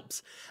 that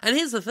helps. And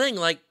here's the thing,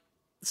 like,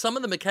 some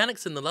of the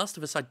mechanics in The Last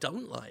of Us I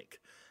don't like.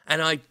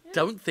 And I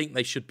don't think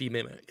they should be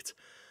mimicked.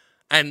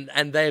 And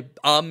they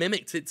are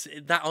mimicked. It's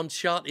that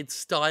Uncharted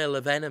style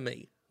of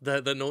enemy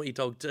that Naughty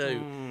Dog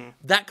do.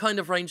 That kind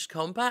of ranged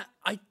combat,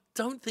 I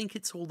don't think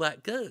it's all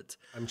that good.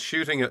 And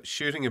shooting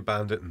a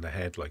bandit in the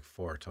head like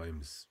 4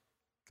 times,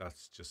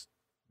 that's just,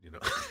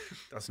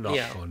 that's not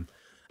fun.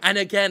 And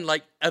again,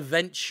 like,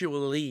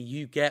 eventually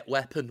you get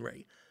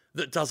weaponry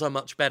that does a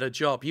much better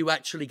job. You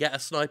actually get a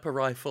sniper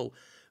rifle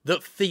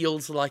that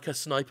feels like a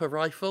sniper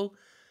rifle,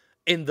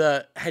 in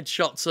the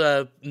headshots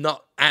are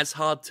not as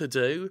hard to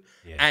do,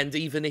 and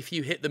even if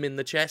you hit them in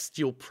the chest,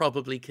 you'll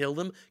probably kill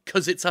them,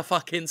 because it's a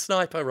fucking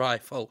sniper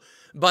rifle.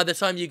 By the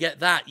time you get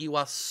that, you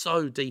are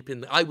so deep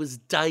in I was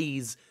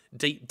days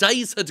deep.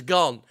 Days had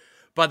gone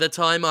by the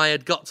time I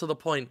had got to the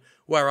point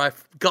where I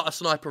got a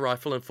sniper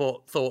rifle and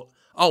thought,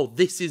 oh,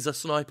 this is a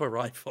sniper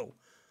rifle.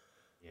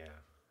 Yeah.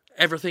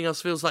 Everything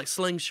else feels like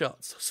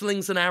slingshots.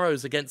 Slings and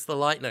arrows against the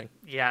lightning.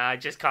 Yeah, I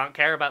just can't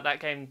care about that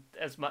game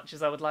as much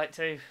as I would like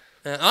to.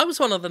 I was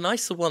one of the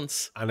nicer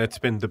ones. And it's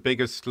been the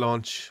biggest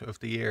launch of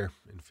the year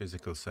in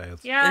physical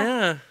sales.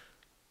 Yeah.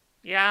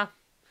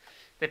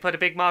 They put a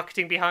big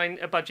budget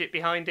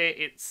behind it.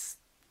 It's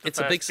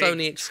a big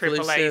Sony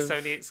exclusive. AAA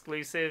Sony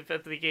exclusive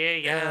of the year,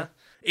 yeah.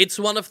 It's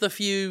one of the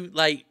few,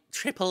 like,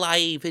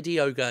 AAA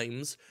video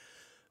games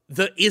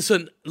that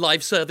isn't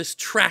live service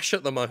trash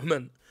at the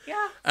moment.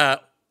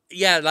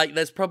 Yeah. Like,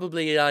 there's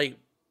probably, like,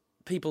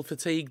 people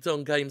fatigued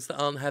on games that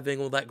aren't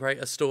having all that great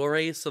a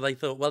story, so they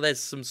thought, well,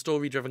 there's some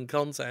story-driven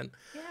content.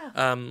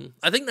 Yeah.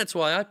 I think that's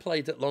why I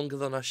played it longer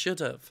than I should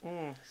have.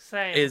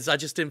 Same. I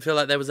just didn't feel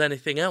like there was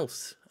anything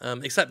else,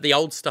 except the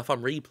old stuff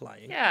I'm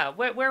replaying. Yeah,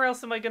 where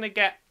else am I going to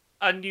get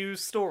a new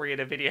story in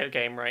a video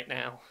game right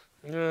now?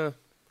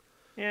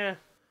 Yeah.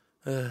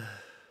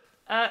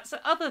 So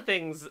other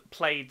things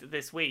played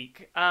this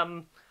week.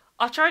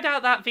 I tried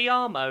out that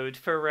VR mode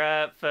for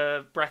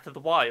Breath of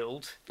the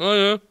Wild.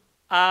 Oh,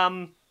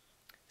 yeah.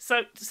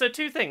 So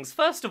 2 things.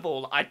 First of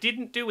all, I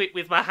didn't do it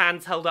with my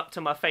hands held up to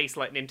my face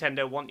like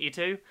Nintendo want you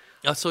to.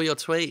 I saw your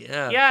tweet,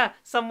 yeah. Yeah,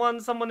 someone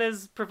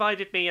has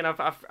provided me, and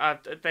I've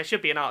there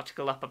should be an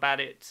article up about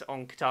it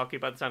on Kotaku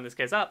by the time this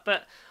goes up,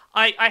 but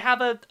I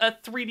have a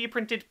 3D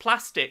printed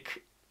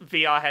plastic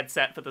VR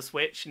headset for the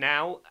Switch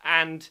now,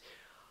 and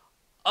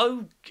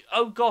oh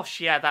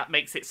gosh, yeah, that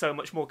makes it so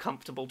much more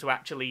comfortable to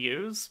actually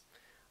use.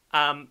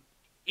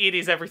 It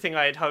is everything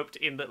I had hoped,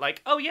 in that,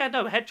 like, oh yeah,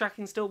 no, head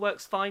tracking still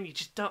works fine, you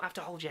just don't have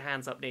to hold your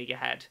hands up near your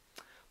head.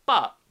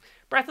 But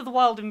Breath of the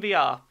Wild in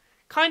VR,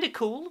 kind of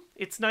cool.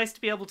 It's nice to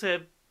be able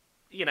to,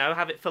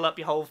 have it fill up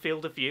your whole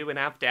field of view and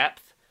have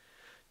depth.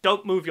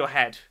 Don't move your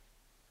head.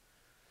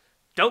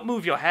 Don't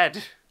move your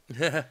head.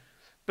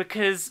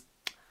 Because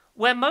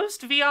where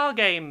most VR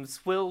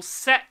games will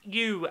set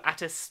you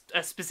at a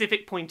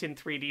specific point in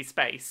 3D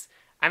space,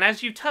 and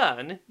as you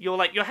turn,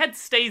 your head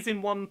stays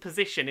in one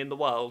position in the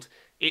world.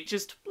 It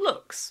just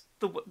looks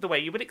the way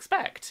you would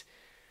expect.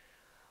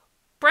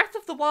 Breath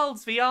of the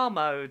Wild's VR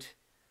mode,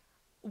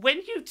 when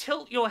you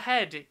tilt your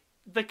head,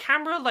 the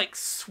camera,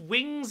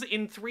 swings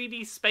in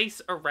 3D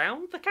space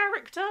around the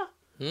character.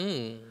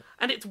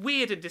 And it's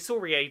weird and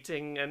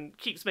disoriating and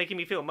keeps making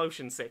me feel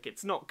motion sick.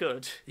 It's not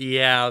good.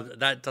 Yeah,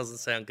 that doesn't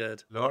sound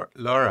good.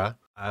 Laura,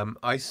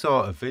 I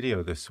saw a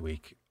video this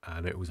week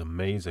and it was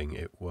amazing.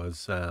 It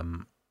was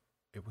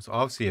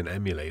obviously an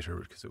emulator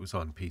because it was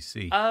on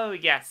PC. Oh,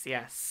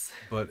 yes.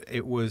 But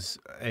it was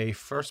a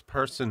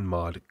first-person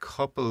mod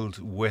coupled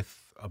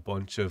with a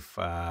bunch of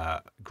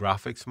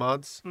graphics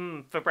mods.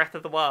 For Breath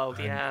of the Wild,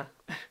 yeah.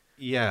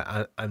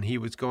 Yeah, and he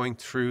was going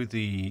through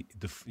the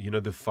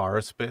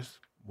forest bit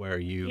where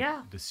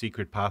the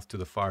secret path to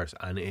the forest,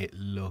 and it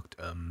looked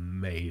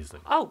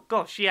amazing. Oh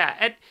gosh, yeah.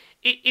 And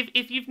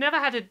if you've never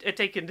had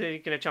taken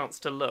a chance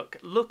to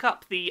look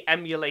up the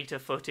emulator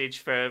footage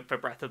for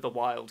Breath of the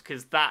Wild,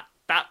 because that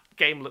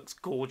game looks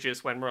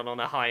gorgeous when run on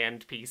a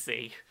high-end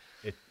PC.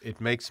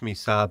 It makes me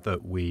sad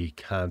that we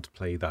can't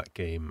play that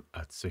game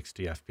at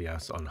 60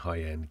 FPS on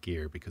high-end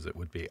gear, because it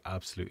would be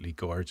absolutely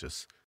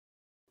gorgeous.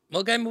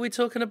 What game are we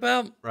talking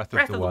about? Breath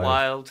of the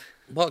Wild.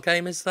 What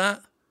game is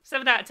that?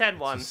 7 out of 10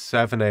 one.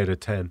 7 out of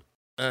 10.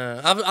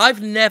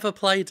 I've never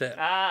played it.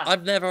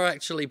 I've never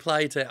actually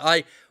played it.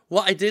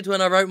 What I did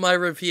when I wrote my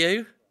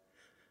review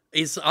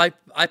is I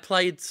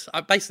replayed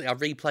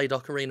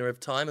Ocarina of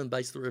Time and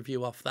based the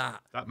review off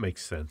that. That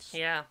makes sense.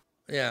 Yeah.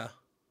 Yeah.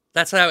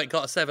 That's how it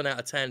got a 7 out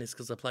of 10, is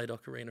because I played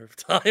Ocarina of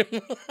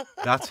Time.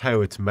 That's how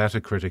its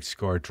Metacritic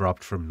score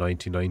dropped from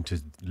 99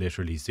 to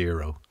literally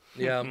 0.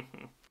 Yeah.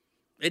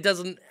 It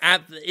doesn't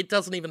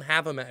even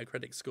have a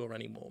Metacritic score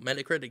anymore.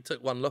 Metacritic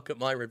took one look at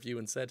my review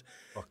and said,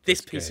 this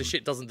piece of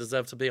shit doesn't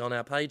deserve to be on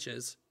our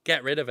pages.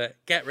 Get rid of it.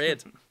 Get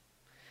rid.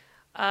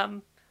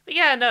 But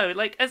yeah, no,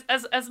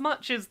 as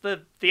much as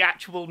the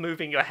actual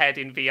moving your head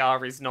in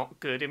VR is not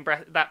good in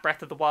that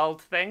Breath of the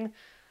Wild thing,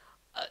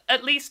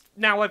 at least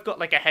now I've got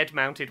a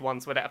head-mounted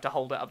one, so I don't have to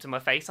hold it up to my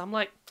face. I'm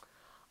like,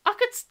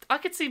 I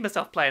could see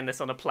myself playing this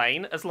on a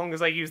plane, as long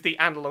as I use the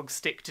analog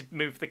stick to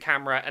move the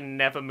camera and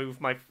never move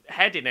my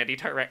head in any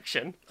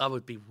direction. I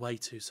would be way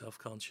too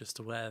self-conscious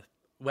to wear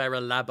wear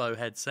a Labo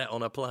headset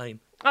on a plane.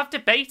 I've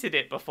debated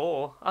it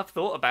before. I've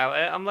thought about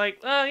it. I'm like,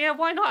 oh yeah,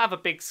 why not have a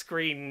big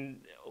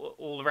screen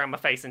all around my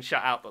face and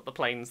shut out that the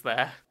plane's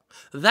there?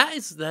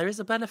 There is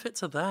a benefit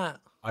to that.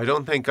 I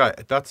don't think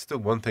that's the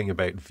one thing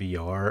about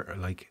VR.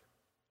 Like,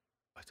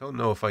 I don't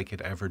know if I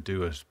could ever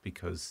do it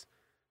because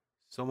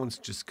someone's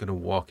just going to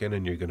walk in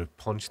and you're going to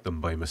punch them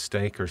by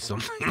mistake or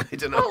something. I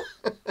don't know.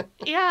 Well,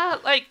 yeah,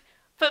 like,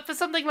 for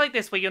something like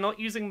this where you're not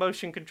using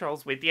motion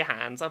controls with your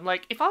hands, I'm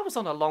like, if I was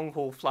on a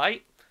long-haul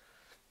flight,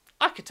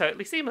 I could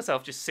totally see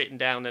myself just sitting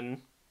down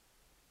and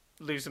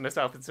losing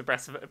myself in some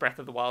Breath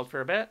of the Wild for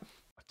a bit.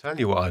 I tell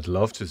you what I'd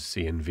love to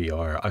see in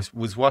VR. I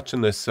was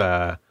watching this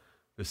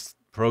this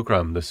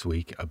program this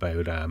week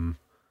about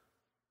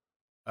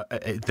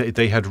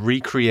they had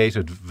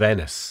recreated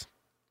Venice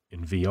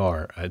in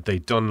VR.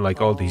 They'd done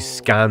like all these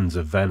scans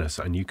of Venice,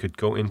 and you could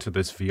go into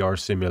this VR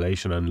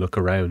simulation and look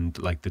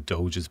around like the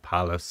Doge's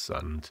palace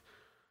and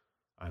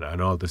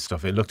all this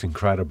stuff. It looked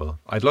incredible.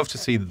 I'd love to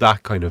see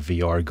that kind of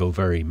VR go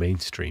very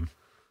mainstream.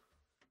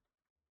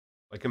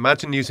 Like,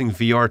 imagine using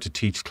VR to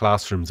teach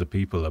classrooms of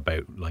people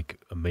about like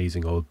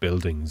amazing old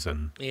buildings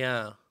and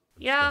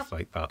stuff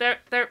like that.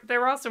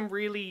 There are some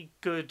really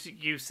good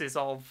uses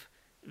of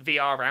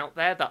VR out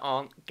there that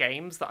aren't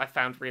games that I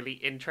found really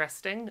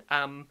interesting.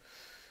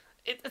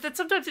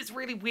 Sometimes it's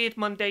really weird,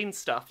 mundane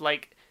stuff.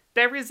 Like,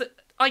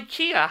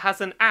 IKEA has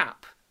an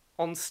app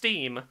on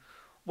Steam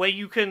where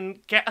you can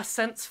get a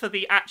sense for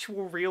the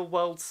actual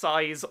real-world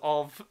size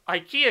of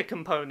IKEA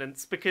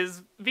components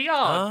because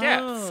VR,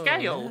 depth,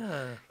 scale.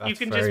 Yeah. You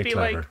can That's just very be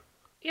clever. like,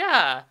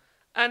 yeah.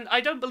 And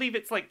I don't believe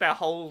it's like their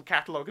whole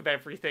catalogue of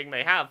everything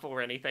they have or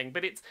anything,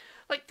 but it's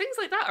like things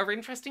like that are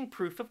interesting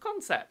proof of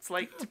concepts.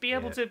 Like, to be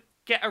able to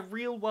get a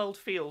real-world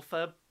feel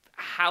for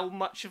how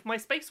much of my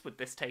space would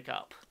this take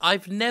up?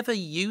 I've never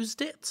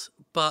used it,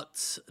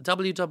 but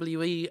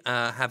WWE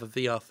have a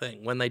VR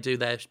thing when they do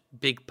their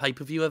big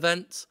pay-per-view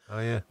events.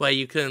 Oh, yeah. Where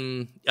you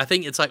can, I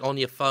think it's like on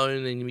your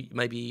phone and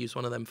maybe you use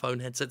one of them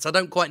phone headsets. I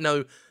don't quite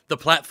know the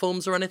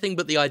platforms or anything,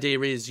 but the idea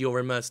is you're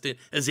immersed in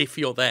as if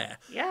you're there.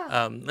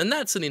 Yeah. And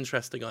that's an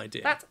interesting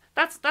idea.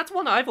 That's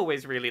one I've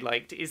always really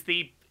liked, is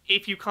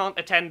if you can't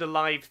attend a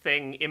live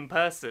thing in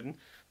person,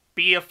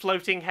 be a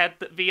floating head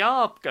that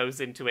VR goes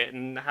into it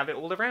and have it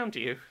all around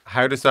you.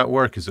 How does that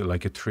work? Is it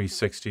like a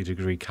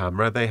 360-degree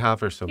camera they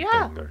have or something?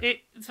 Yeah, Or?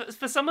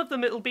 for some of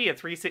them it'll be a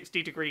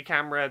 360-degree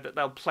camera that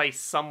they'll place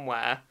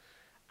somewhere,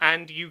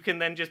 and you can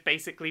then just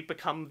basically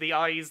become the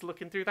eyes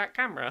looking through that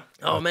camra.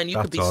 Oh man, you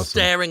could be That's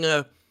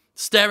awesome.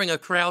 staring a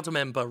crowd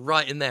member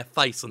right in their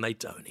face and they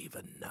don't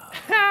even know.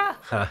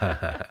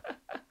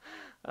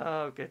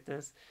 Oh,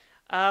 goodness.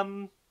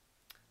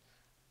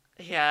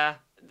 Yeah.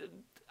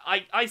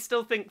 I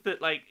still think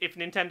that, like, if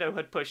Nintendo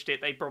had pushed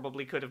it, they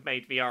probably could have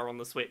made VR on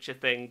the Switch a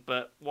thing,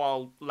 but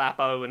while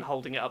Labo and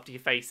holding it up to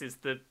your face is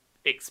the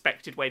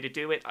expected way to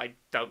do it, I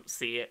don't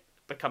see it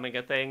becoming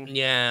a thing.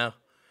 Yeah.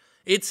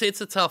 It's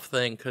a tough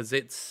thing,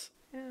 because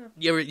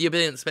you're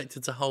being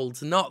expected to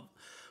hold not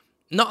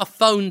a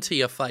phone to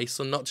your face,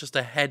 or not just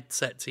a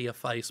headset to your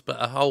face,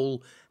 but a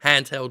whole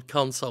handheld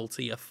console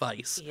to your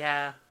face.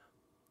 Yeah.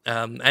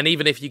 And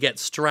even if you get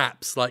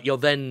straps, like, you're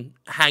then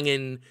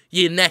hanging,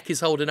 your neck is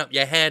holding up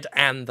your head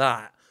and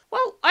that.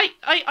 Well,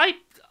 I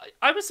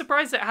was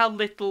surprised at how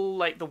little,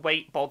 like, the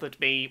weight bothered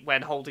me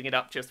when holding it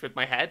up just with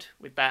my head,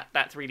 with that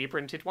 3D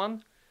printed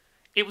one.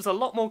 It was a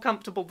lot more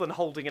comfortable than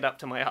holding it up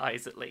to my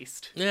eyes, at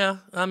least. Yeah,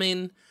 I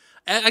mean,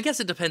 I guess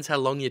it depends how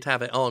long you'd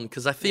have it on,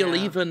 because I feel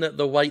even at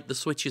the weight the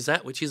Switch is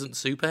at, which isn't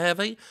super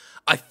heavy,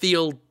 I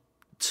feel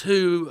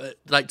too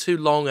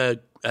long a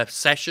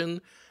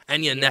session,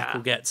 and your neck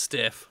will get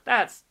stiff.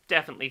 That's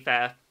definitely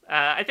fair.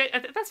 I think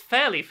that's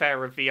fairly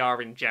fair of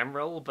VR in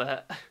general,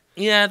 but...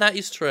 Yeah, that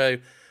is true.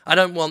 I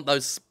don't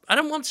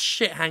want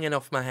shit hanging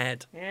off my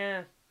head.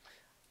 Yeah.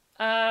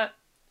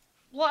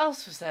 What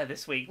else was there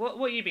this week? What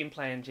have you been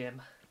playing,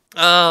 Jim?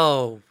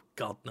 Oh,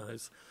 God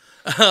knows.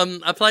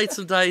 I played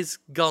some Days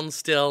Gone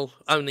still,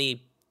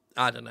 only,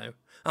 I don't know,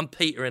 I'm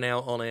petering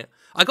out on it.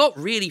 I got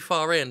really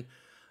far in,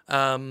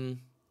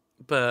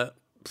 but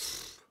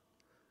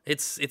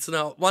it's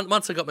not,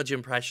 once I got my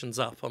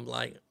Gimpressions up, I'm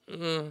like,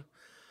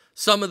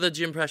 some of the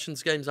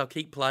Gimpressions games I'll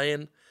keep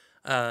playing.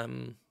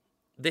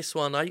 This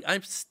one I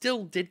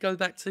still did go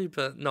back to,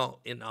 but not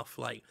enough.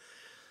 Like,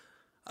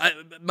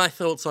 my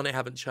thoughts on it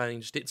haven't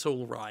changed. It's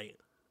all right,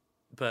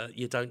 but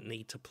you don't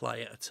need to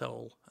play it at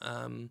all.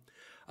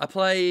 I've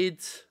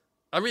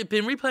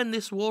been replaying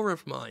This War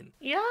of Mine.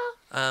 Yeah?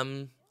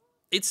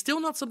 It's still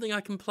not something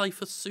I can play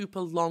for super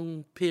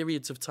long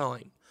periods of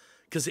time,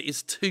 because it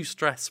is too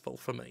stressful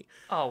for me.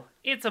 Oh,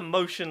 it's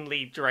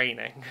emotionally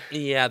draining.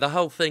 Yeah, the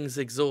whole thing's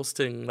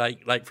exhausting,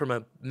 like from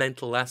a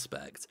mental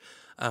aspect.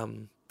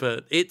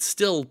 But it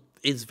still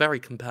is very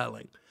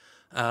compelling,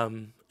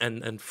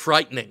 and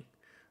frightening,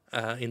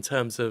 in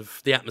terms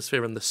of the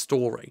atmosphere and the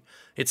story.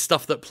 It's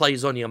stuff that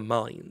plays on your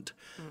mind.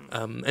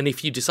 And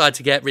if you decide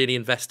to get really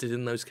invested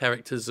in those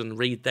characters and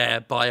read their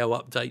bio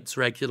updates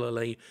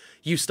regularly,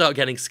 you start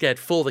getting scared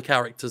for the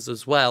characters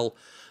as well.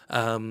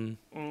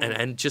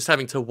 and just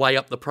having to weigh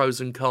up the pros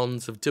and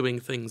cons of doing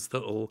things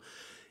that will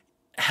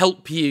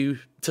help you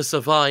to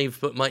survive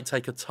but might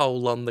take a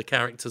toll on the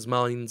characters'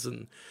 minds,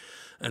 and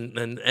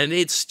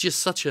it's just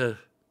such a...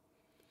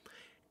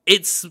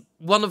 It's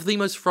one of the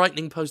most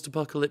frightening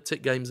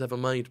post-apocalyptic games ever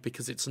made,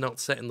 because it's not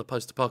set in the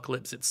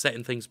post-apocalypse, it's set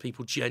in things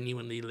people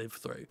genuinely live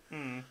through.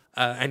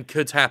 And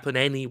could happen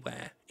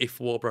anywhere if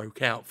war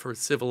broke out, for as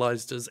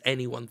civilized as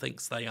anyone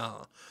thinks they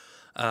are.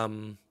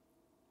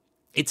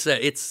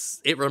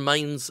 It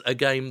remains a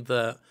game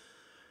that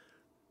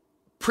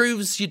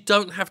proves you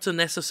don't have to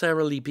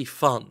necessarily be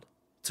fun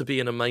to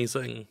be an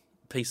amazing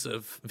piece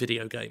of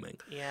video gaming.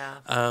 Yeah.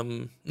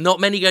 Not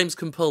many games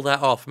can pull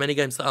that off. Many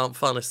games that aren't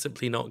fun are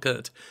simply not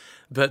good.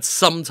 But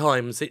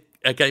sometimes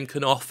a game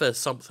can offer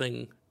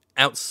something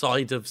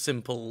outside of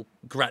simple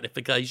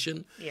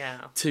gratification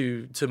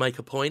to make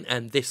a point,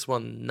 and this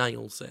one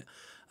nails it.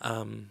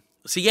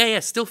 So yeah,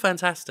 still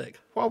fantastic.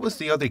 What was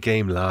the other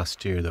game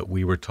last year that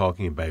we were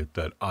talking about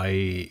that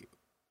I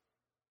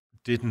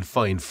didn't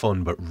find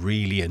fun but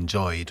really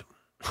enjoyed?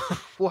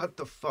 What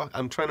the fuck?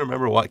 I'm trying to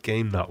remember what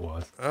game that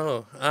was.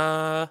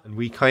 And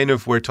we kind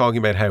of were talking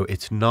about how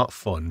it's not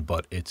fun,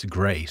 but it's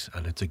great,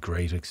 and it's a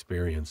great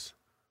experience.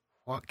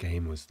 What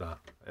game was that?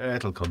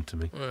 It'll come to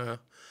me.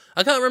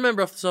 I can't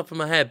remember off the top of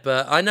my head,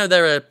 but I know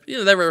there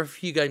are a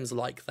few games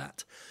like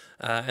that,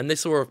 and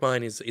This War of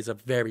Mine is a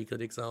very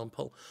good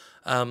example.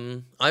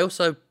 I've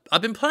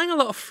been playing a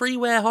lot of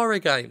freeware horror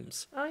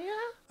games. Oh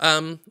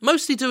yeah.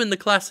 Mostly doing the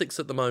classics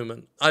at the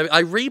moment.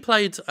 I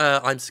replayed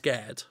I'm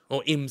Scared,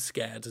 or Im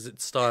Scared as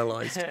it's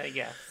stylized.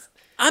 Yes.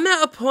 I'm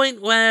at a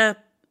point where,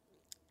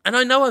 and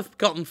I know I've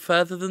gotten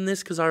further than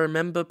this because I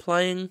remember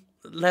playing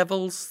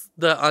levels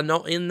that are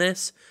not in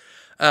this,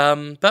 but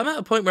I'm at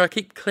a point where I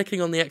keep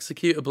clicking on the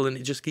executable and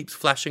it just keeps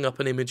flashing up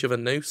an image of a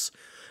noose,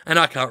 and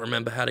I can't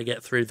remember how to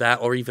get through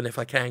that, or even if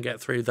I can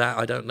get through that,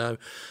 I don't know.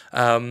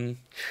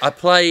 I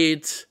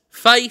played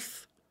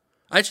Faith.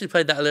 I actually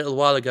played that a little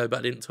while ago, but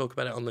I didn't talk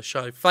about it on the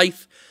show.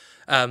 Faith,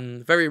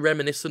 very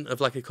reminiscent of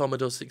like a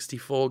Commodore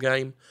 64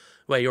 game,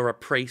 where you're a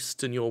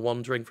priest and you're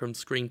wandering from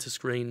screen to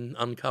screen,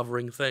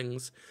 uncovering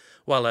things,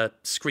 while a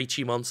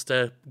screechy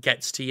monster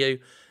gets to you,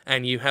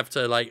 and you have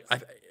to, like,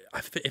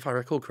 if I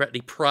recall correctly,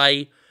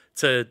 pray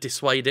to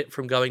dissuade it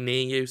from going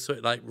near you, so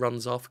it like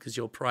runs off because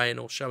you're praying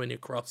or showing your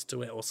cross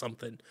to it or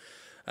something.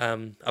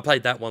 I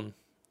played that one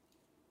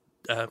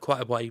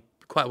quite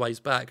a ways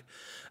back.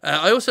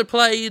 I also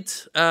played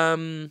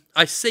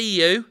I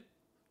See You,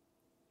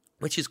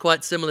 which is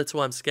quite similar to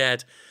I'm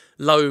Scared.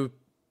 Low,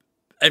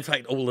 in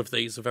fact, all of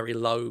these are very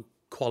low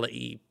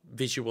quality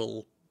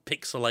visual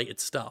pixelated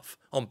stuff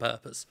on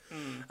purpose.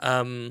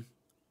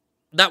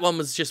 That one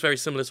was just very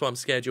similar to I'm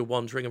Scared. You're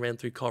wandering around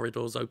through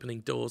corridors,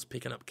 opening doors,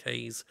 picking up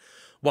keys,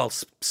 while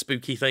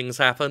spooky things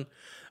happen.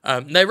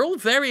 They're all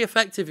very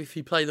effective if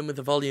you play them with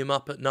the volume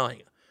up at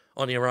night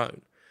on your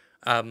own.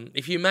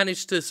 If you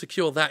manage to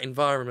secure that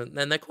environment,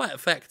 then they're quite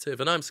effective.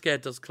 And I'm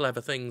Scared does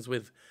clever things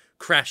with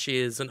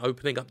crashes and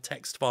opening up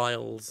text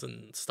files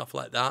and stuff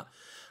like that.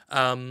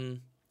 But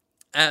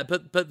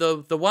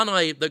the one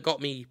that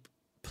got me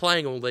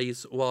playing all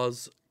these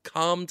was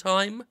Calm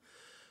Time,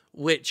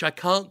 which I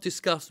can't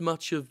discuss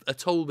much of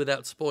at all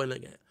without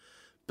spoiling it.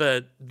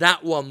 But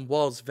that one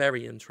was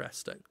very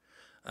interesting.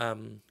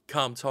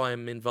 Calm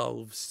Time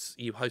involves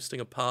you hosting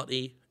a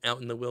party out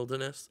in the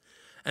wilderness,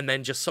 and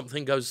then just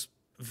something goes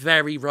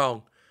very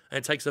wrong, and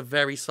it takes a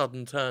very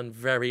sudden turn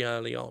very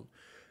early on.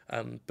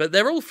 But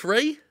they're all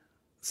free,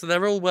 so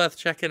they're all worth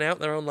checking out.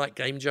 They're on like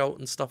Game Jolt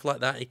and stuff like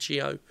that,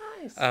 itch.io.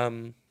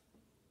 Nice.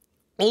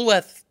 All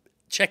worth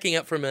checking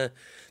out from the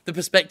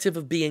perspective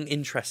of being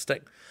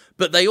interesting.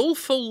 But they all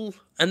fall,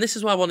 and this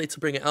is why I wanted to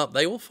bring it up,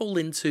 they all fall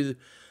into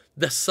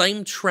the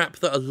same trap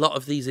that a lot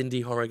of these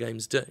indie horror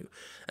games do.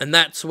 And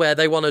that's where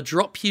they want to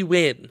drop you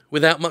in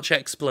without much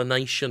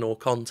explanation or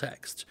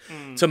context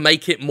to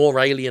make it more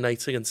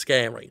alienating and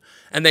scary.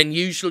 And then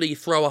usually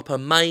throw up a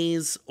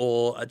maze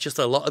or just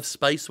a lot of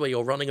space where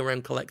you're running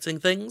around collecting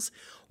things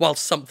while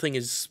something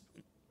is,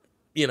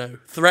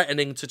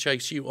 threatening to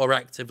chase you or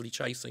actively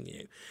chasing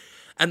you.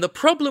 And the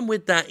problem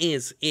with that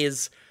is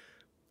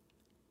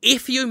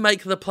if you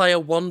make the player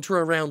wander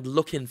around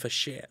looking for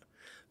shit,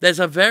 there's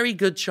a very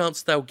good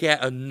chance they'll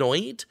get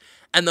annoyed,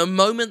 and the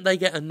moment they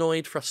get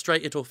annoyed,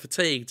 frustrated, or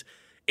fatigued,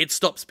 it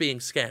stops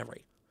being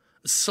scary.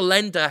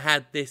 Slender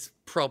had this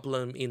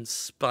problem in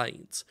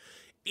spades.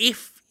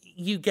 If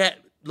you get,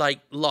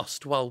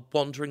 lost while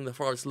wandering the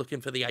forest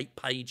looking for the 8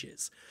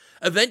 pages,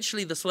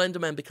 eventually the Slender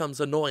Man becomes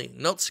annoying.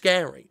 Not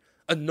scary,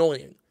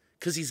 annoying.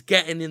 Because he's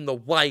getting in the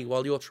way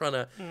while you're trying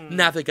to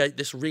navigate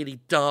this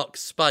really dark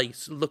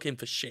space looking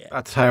for shit.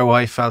 That's how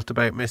I felt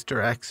about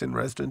Mr. X in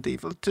Resident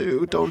Evil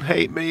 2. Don't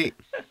hate me.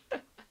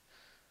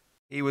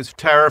 He was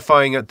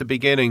terrifying at the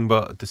beginning,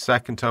 but the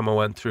second time I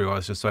went through, I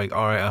was just like,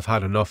 all right, I've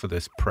had enough of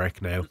this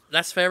prick now.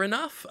 That's fair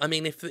enough. I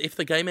mean, if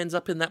the game ends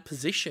up in that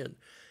position,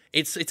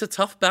 it's a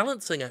tough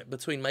balancing act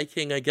between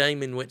making a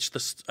game in which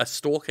a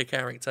stalker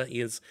character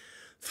is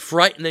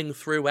frightening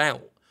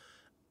throughout,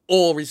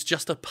 or is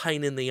just a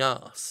pain in the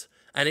arse.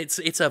 And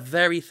it's a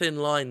very thin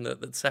line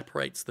that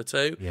separates the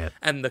two. Yeah.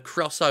 And the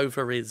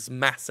crossover is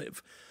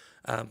massive.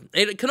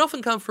 It can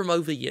often come from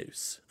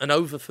overuse and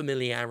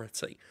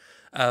over-familiarity.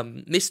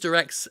 Mr.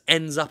 X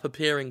ends up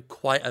appearing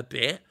quite a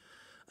bit,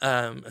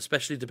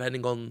 especially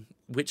depending on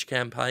which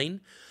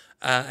campaign.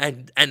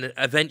 And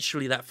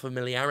eventually that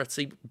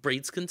familiarity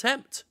breeds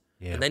contempt.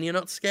 Yeah. And then you're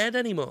not scared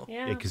anymore.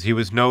 Yeah. Because he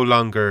was no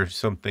longer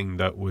something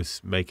that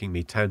was making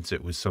me tense.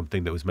 It was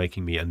something that was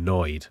making me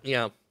annoyed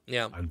Yeah,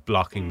 yeah. and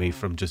blocking me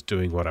from just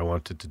doing what I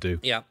wanted to do.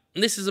 Yeah,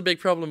 and this is a big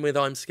problem with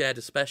I'm Scared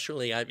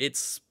especially.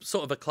 It's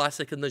sort of a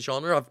classic in the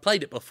genre. I've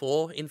played it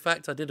before. In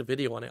fact, I did a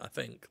video on it, I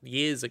think,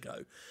 years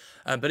ago.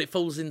 But it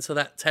falls into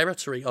that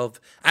territory of,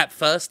 at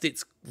first,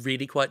 it's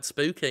really quite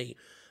spooky.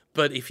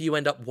 But if you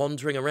end up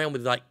wandering around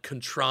with, like,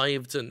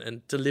 contrived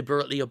and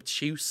deliberately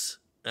obtuse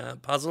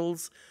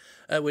puzzles,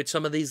 which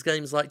some of these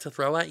games like to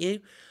throw at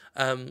you,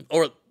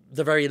 or at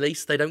the very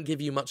least, they don't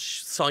give you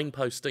much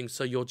signposting,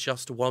 so you're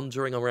just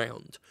wandering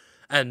around.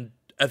 And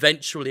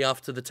eventually,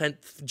 after the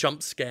 10th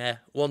jump scare,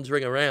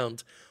 wandering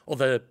around, or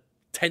the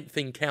 10th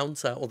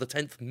encounter, or the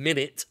 10th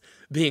minute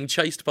being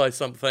chased by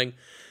something,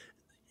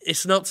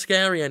 it's not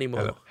scary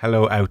anymore.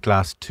 Hello,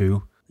 Outlast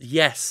 2.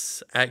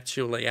 Yes,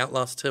 actually,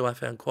 Outlast 2 I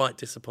found quite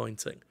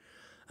disappointing.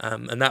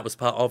 And that was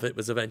part of it,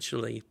 was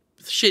eventually,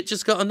 shit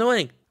just got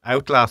annoying.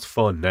 Outlast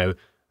fun. Now,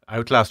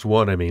 Outlast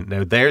 1, I mean,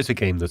 now there's a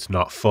game that's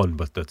not fun,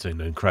 but that's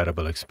an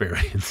incredible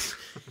experience.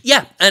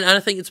 Yeah, and I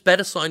think it's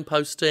better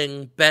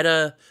signposting,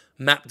 better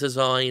map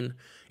design.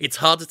 It's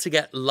harder to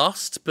get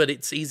lost, but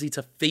it's easy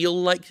to feel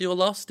like you're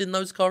lost in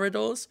those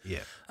corridors.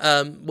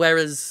 Yeah.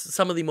 Whereas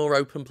some of the more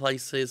open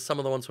places, some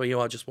of the ones where you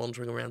are just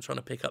wandering around trying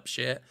to pick up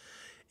shit,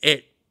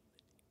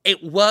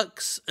 it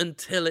works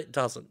until it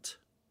doesn't,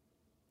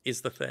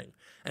 is the thing.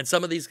 And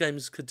some of these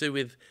games could do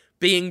with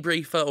being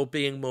briefer or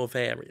being more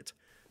varied,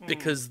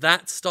 because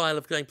that style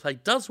of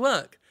gameplay does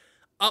work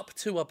up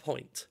to a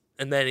point,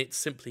 and then it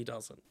simply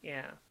doesn't.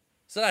 Yeah.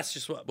 So that's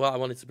just what I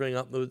wanted to bring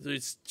up.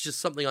 It's just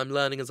something I'm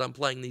learning as I'm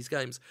playing these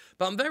games.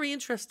 But I'm very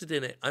interested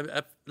in it.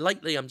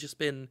 Lately, I've just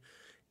been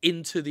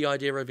into the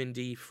idea of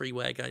indie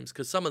freeware games,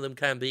 because some of them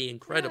can be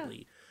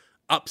incredibly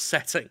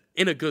upsetting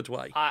in a good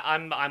way.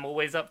 I'm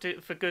always up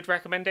for good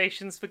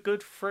recommendations for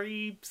good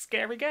free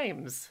scary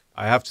games.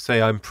 I have to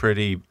say, I'm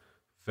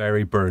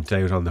very burnt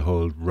out on the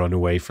whole run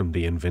away from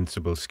the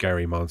invincible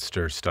scary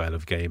monster style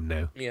of game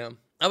now. Yeah.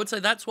 I would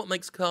say that's what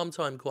makes Calm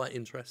Time quite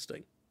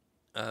interesting.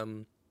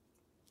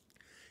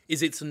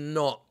 Is it's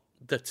not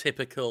the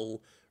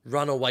typical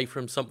run away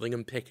from something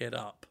and pick it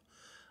up.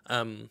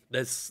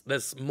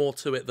 There's more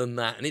to it than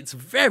that, and it's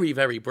very,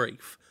 very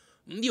brief.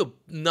 You'll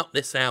nut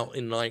this out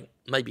in like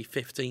maybe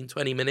 15,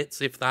 20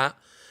 minutes, if that.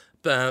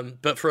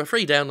 But for a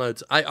free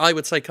download, I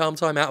would say Calm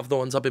Time, out of the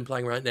ones I've been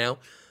playing right now,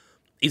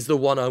 is the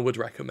one I would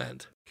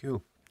recommend.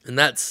 Cool. And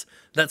that's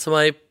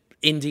my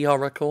indie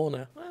horror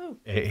corner. Oh.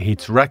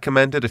 It's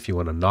recommended if you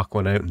want to knock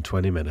one out in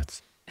 20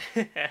 minutes.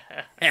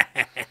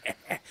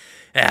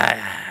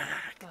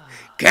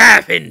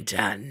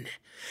 Carpenter,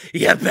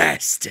 you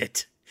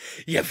bastard.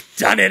 You've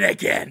done it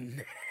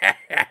again.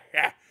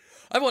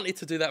 I wanted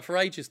to do that for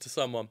ages to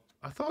someone.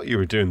 I thought you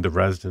were doing the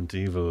Resident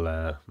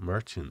Evil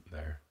merchant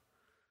there.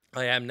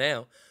 I am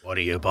now. What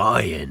are you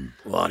buying?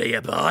 What are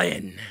you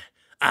buying?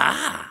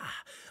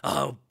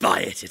 I'll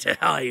buy it at a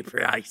high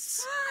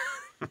price.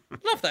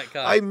 Love that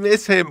guy. I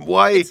miss him.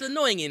 Why? It's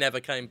annoying he never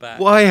came back.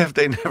 Why have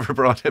they never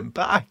brought him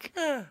back?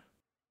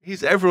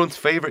 He's everyone's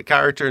favourite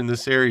character in the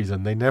series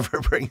and they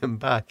never bring him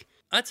back.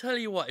 I tell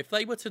you what, if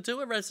they were to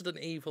do a Resident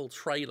Evil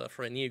trailer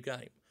for a new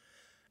game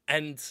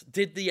and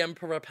did the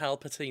Emperor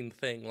Palpatine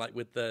thing, like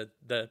with the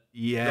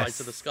Yes. Rise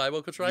of the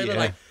Skywalker trailer, Yeah.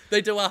 like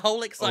they do a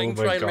whole exciting Oh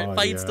my trailer, God, it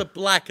fades yeah. to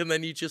black, and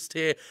then you just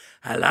hear,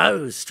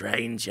 "Hello,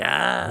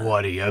 stranger."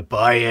 What are you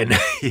buying?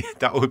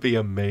 That would be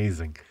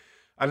amazing.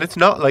 And it's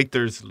not like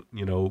there's,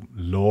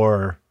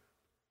 lore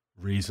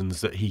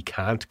reasons that he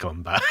can't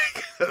come back.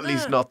 At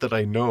least not that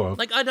I know of.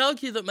 Like, I'd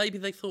argue that maybe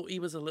they thought he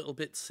was a little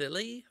bit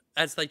silly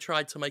as they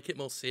tried to make it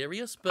more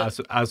serious, but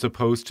As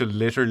opposed to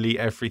literally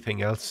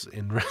everything else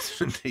in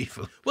Resident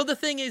Evil. well, the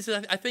thing is,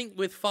 I think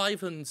with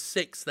 5 and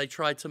 6, they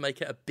tried to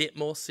make it a bit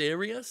more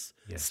serious.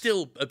 Yes.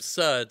 Still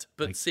absurd,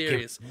 but Like,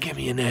 serious. Give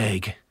me an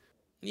egg.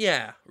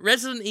 Yeah.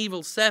 Resident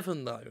Evil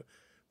 7, though,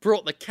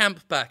 brought the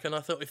camp back, and I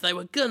thought if they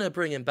were gonna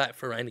bring him back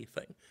for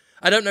anything,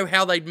 I don't know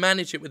how they'd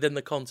manage it within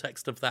the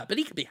context of that, but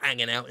he could be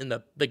hanging out in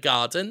the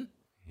garden.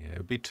 Yeah,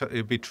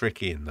 it'd be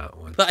tricky in that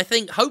one. But I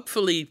think,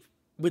 hopefully,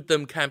 with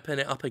them camping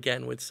it up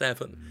again with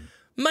 7,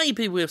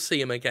 maybe we'll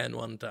see him again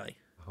one day.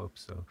 I hope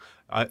so.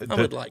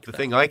 would like the that.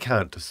 thing I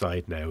can't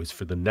decide now is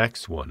for the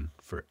next one,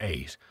 for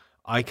 8.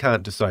 I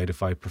can't decide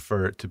if I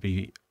prefer it to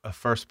be a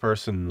first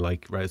person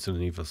like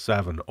Resident Evil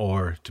 7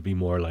 or to be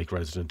more like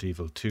Resident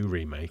Evil 2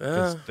 remake.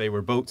 Because they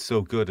were both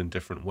so good in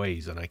different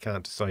ways and I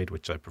can't decide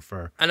which I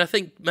prefer. And I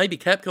think maybe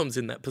Capcom's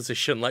in that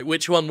position, like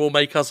which one will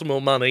make us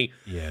more money.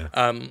 Yeah.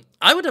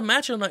 I would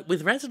imagine, like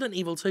with Resident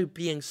Evil 2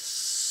 being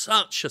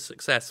such a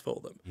success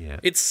for them, Yeah.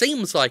 it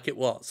seems like it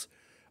was.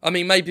 I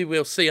mean, maybe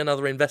we'll see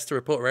another investor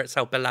report where it's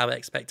held below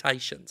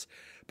expectations.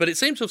 but it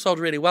seems to have sold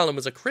really well and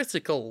was a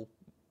critical,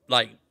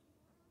 like,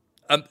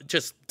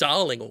 just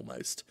darling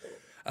almost.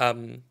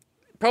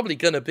 Probably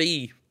going to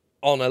be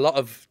on a lot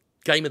of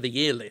Game of the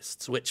Year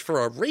lists, which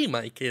for a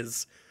remake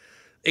is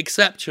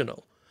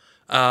exceptional.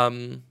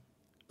 So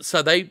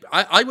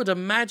I would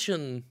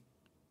imagine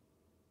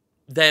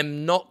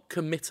them not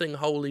committing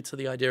wholly to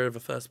the idea of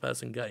a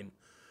first-person game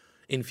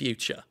in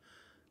future,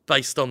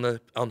 based on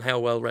how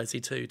well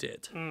Resi 2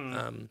 did.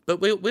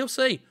 But we'll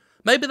see.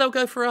 Maybe they'll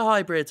go for a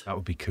hybrid. That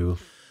would be cool.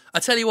 I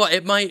tell you what,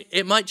 it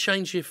might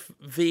change if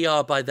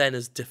VR by then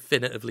has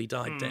definitively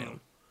died down.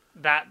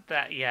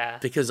 Yeah.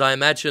 Because I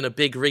imagine a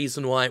big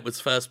reason why it was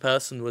first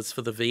person was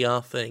for the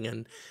VR thing,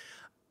 and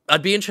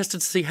I'd be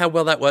interested to see how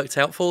well that worked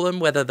out for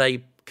them. Whether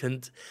they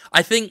can,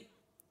 I think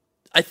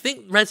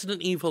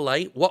Resident Evil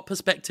 8, what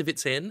perspective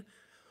it's in,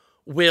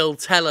 will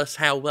tell us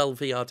how well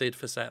VR did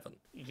for 7.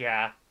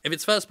 Yeah. If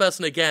it's first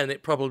person again,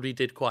 it probably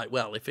did quite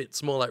well. If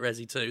it's more like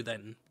Resi 2,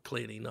 then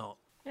clearly not.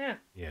 Yeah.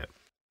 Yeah.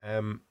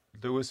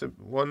 There was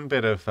one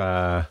bit of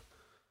I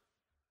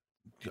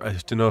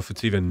don't know if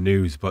it's even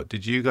news, but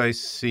did you guys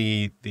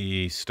see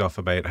the stuff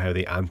about how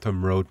the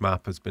Anthem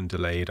roadmap has been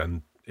delayed,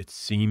 and it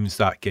seems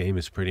that game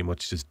is pretty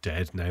much just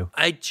dead now?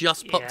 I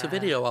just popped a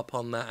video up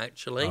on that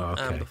actually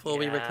before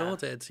we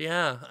recorded.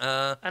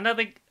 Yeah.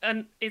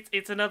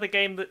 It's another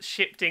game that's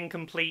shipped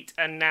incomplete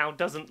and now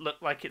doesn't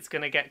look like it's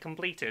going to get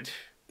completed.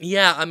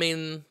 Yeah, I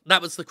mean,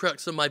 that was the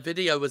crux of my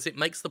video, was it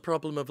makes the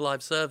problem of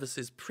live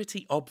services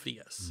pretty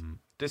obvious.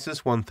 This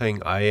is one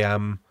thing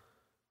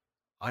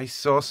I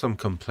saw some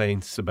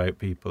complaints about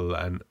people,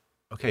 and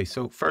okay,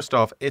 so first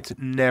off, it's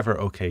never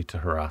okay to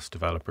harass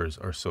developers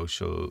or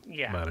social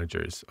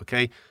managers,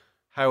 okay?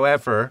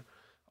 However,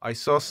 I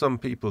saw some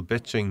people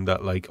bitching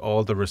that like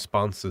all the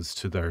responses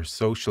to their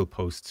social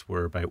posts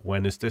were about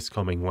when is this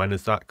coming, when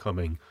is that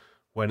coming,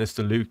 when is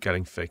the loot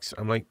getting fixed?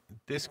 I'm like,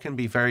 this can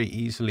be very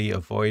easily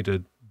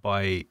avoided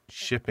by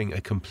shipping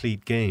a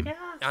complete game. Yeah.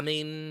 I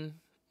mean,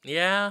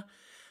 yeah.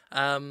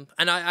 And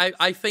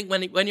I think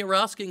when you're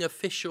asking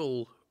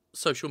official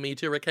social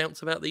media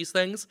accounts about these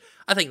things,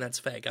 I think that's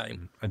fair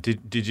game. And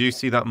did you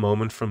see that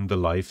moment from the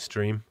live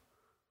stream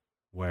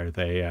where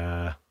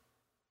they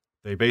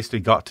basically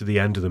got to the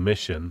end of the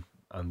mission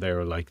and they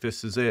were like,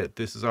 this is it,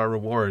 this is our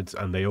rewards,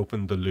 and they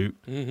opened the loot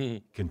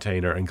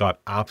container and got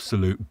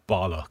absolute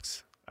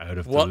bollocks out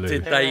of the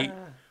loot.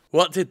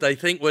 What did they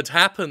think would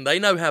happen? They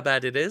know how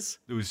bad it is.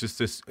 There was just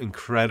this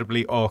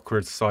incredibly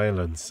awkward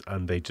silence,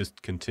 and they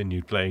just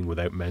continued playing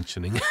without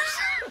mentioning it.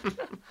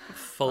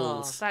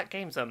 Fools. Oh, that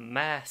game's a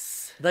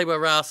mess. They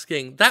were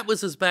asking. That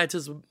was as bad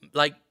as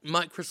like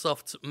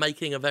Microsoft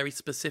making a very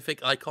specific,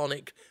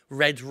 iconic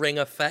red ring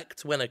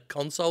effect when a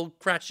console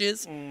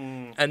crashes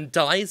and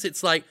dies.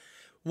 It's like,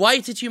 why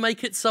did you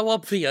make it so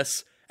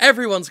obvious?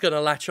 Everyone's going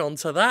to latch on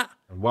to that.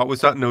 What was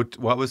that note?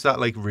 What was that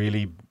like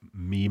really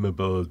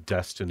memeable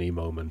Destiny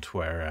moment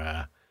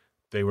where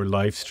they were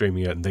live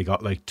streaming it and they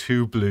got like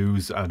 2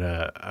 blues and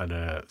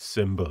a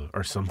symbol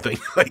or something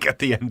like at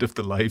the end of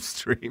the live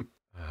stream?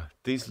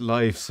 These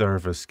live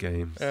service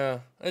games. Yeah,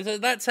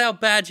 that's how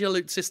bad your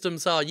loot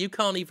systems are. You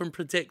can't even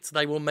predict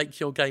they will make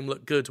your game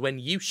look good when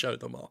you show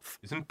them off.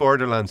 Isn't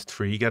Borderlands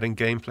 3 getting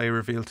gameplay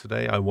revealed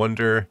today? I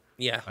wonder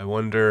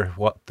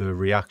what the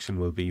reaction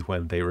will be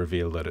when they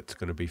reveal that it's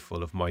going to be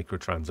full of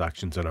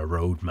microtransactions and a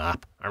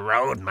roadmap.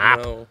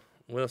 Well,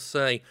 we'll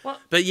see.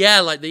 What? But yeah,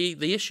 like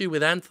the issue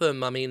with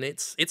Anthem, I mean,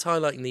 it's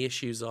highlighting the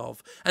issues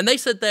of, and they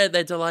said they're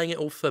delaying it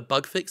all for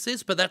bug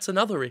fixes, but that's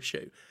another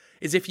issue.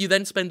 Is if you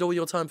then spend all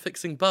your time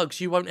fixing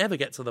bugs, you won't ever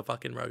get to the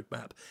fucking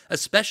roadmap,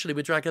 especially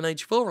with Dragon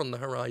Age 4 on the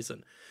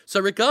horizon. So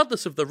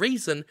regardless of the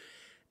reason,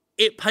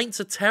 it paints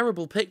a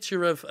terrible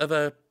picture of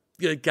a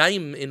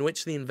game in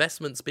which the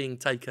investment's being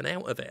taken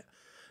out of it.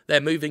 They're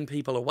moving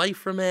people away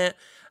from it.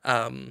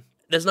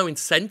 There's no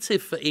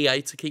incentive for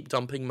EA to keep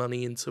dumping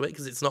money into it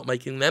because it's not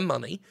making them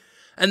money.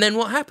 And then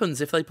what happens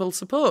if they pull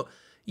support?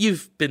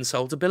 You've been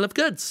sold a bill of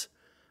goods.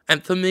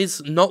 Anthem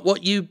is not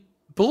what you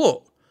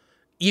bought.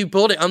 You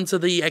bought it under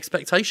the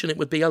expectation it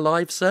would be a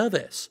live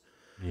service.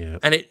 Yeah.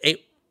 And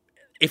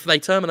if they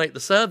terminate the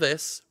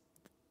service,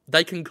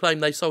 they can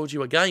claim they sold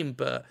you a game,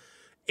 but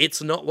it's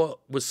not what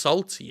was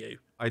sold to you.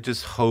 I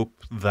just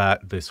hope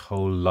that this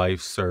whole live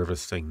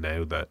service thing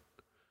now, that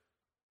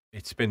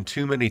it's been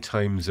too many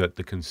times that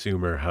the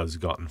consumer has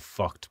gotten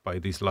fucked by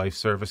these live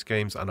service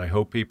games, and I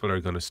hope people are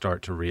going to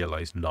start to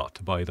realize not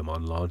to buy them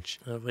on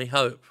launch. We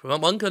hope.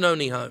 One can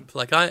only hope.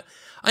 Like I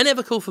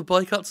never call for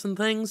boycotts and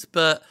things,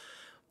 but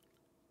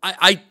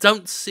I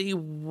don't see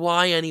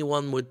why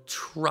anyone would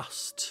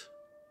trust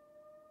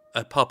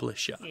a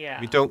publisher. Yeah.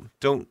 We don't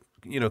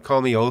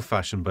call me old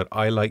fashioned, but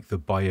I like the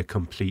buy a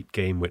complete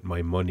game with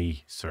my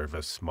money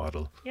service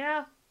model.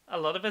 Yeah, a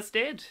lot of us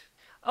did.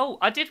 Oh,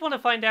 I did want to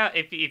find out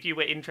if you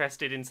were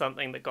interested in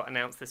something that got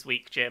announced this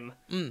week, Jim.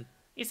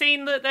 You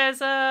seen that there's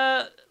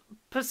a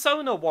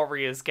Persona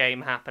Warriors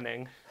game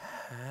happening?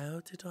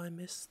 How did I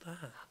miss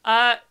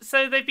that?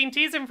 So they've been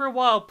teasing for a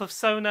while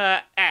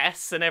Persona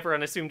S, and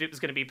everyone assumed it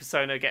was going to be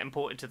Persona getting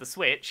ported to the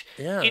Switch.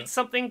 Yeah. It's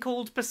something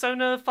called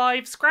Persona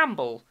 5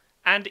 Scramble.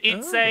 And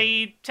it's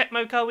a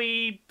Tecmo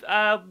Koei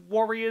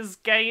Warriors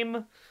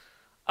game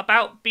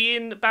about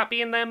being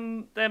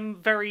them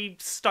very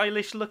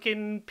stylish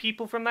looking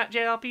people from that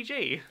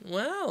JRPG.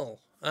 Well,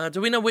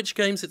 do we know which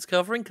games it's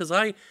covering? Because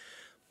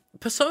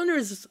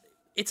Persona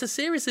it's a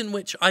series in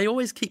which I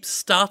always keep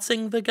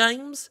starting the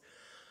games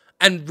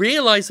and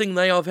realizing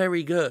they are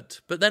very good,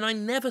 but then I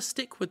never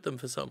stick with them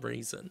for some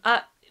reason.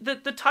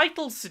 The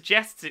title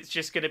suggests it's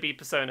just going to be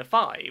Persona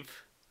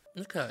 5.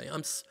 Okay,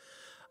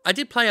 I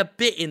did play a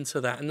bit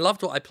into that and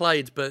loved what I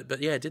played,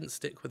 but yeah, didn't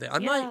stick with it. I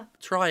might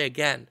try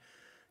again.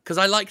 Because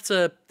I like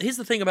to... Here's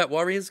the thing about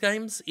Warriors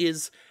games,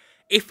 is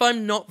if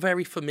I'm not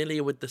very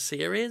familiar with the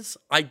series,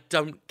 I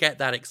don't get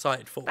that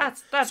excited for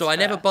it. That's so I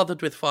never fair.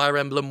 bothered with Fire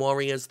Emblem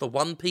Warriors. The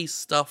One Piece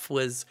stuff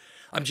was...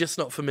 I'm just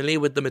not familiar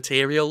with the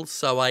material,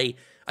 so I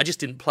just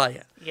didn't play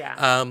it.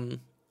 Yeah.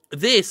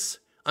 This,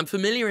 I'm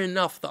familiar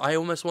enough that I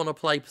almost want to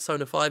play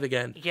Persona 5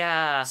 again.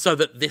 Yeah. So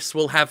that this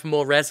will have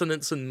more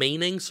resonance and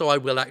meaning, so I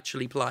will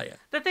actually play it.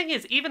 The thing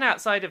is, even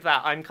outside of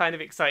that, I'm kind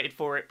of excited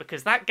for it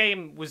because that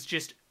game was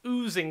just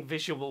oozing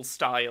visual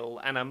style,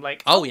 and I'm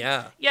like, Oh,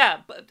 yeah. yeah,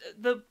 but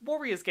the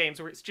Warriors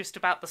games where it's just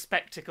about the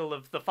spectacle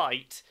of the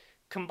fight,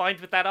 combined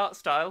with that art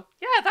style,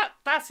 yeah,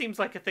 that seems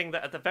like a thing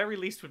that at the very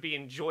least would be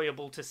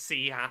enjoyable to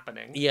see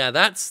happening. Yeah,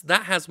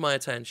 that has my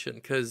attention,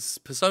 because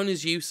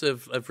Persona's use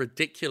of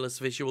ridiculous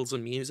visuals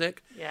and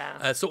music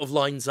Yeah. sort of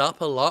lines up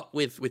a lot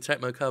with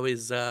Tecmo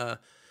Koei's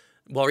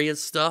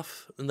Warriors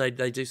stuff, and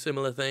they do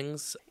similar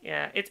things.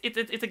 Yeah,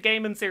 it's a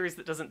game and series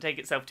that doesn't take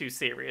itself too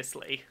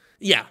seriously.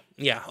 Yeah.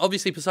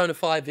 Obviously, Persona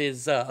 5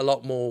 is a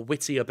lot more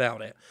witty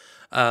about it,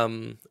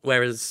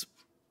 whereas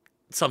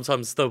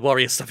sometimes the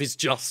Warrior stuff is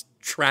just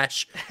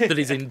trash that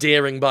is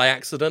endearing by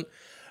accident.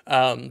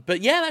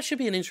 But yeah, that should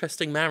be an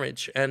interesting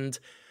marriage, and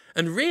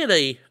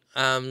really,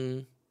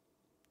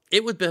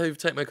 it would behoove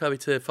Tecmo Koei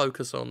to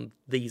focus on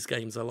these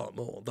games a lot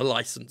more, the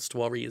licensed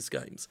Warriors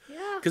games.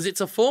 Yeah. Because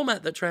it's a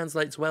format that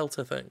translates well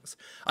to things.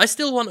 I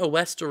still want a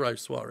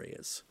Westeros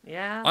Warriors.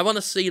 Yeah. I want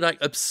to see, like,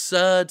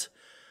 absurd,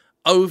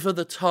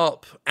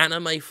 over-the-top,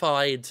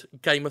 anime-fied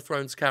Game of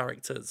Thrones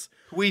characters.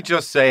 We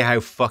just say how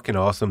fucking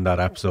awesome that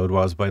episode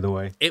was, by the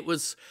way. It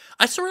was...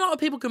 I saw a lot of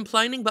people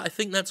complaining, but I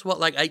think that's what,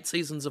 like, 8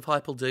 seasons of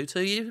Hype will do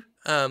to you.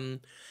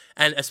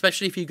 And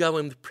especially if you go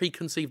in with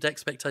preconceived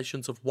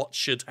expectations of what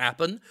should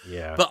happen.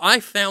 Yeah. But I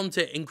found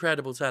it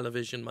incredible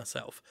television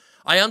myself.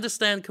 I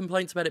understand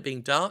complaints about it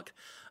being dark.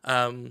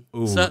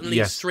 Certainly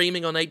yes.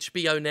 streaming on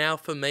HBO now,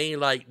 for me,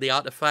 like, the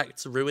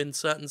artifacts ruin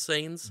certain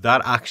scenes.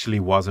 That actually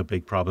was a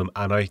big problem,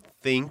 and I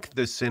think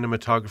the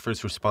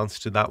cinematographer's response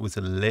to that was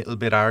a little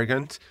bit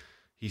arrogant.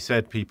 He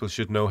said people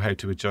should know how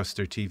to adjust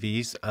their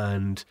TVs,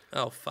 and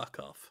Oh, fuck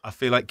off. I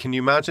feel like, can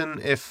you imagine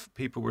if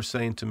people were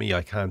saying to me,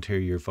 I can't hear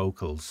your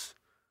vocals?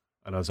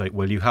 And I was like,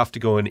 well, you have to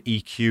go and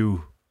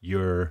EQ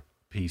your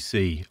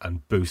PC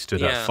and boost it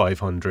Yeah. at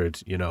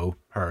 500,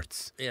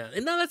 hertz. Yeah,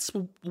 no, that's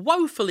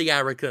woefully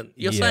arrogant.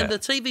 You're saying Yeah. the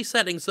TV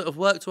settings that have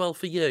worked well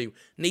for you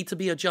need to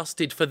be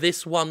adjusted for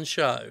this one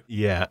show.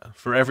 Yeah,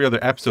 for every other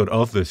episode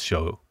of this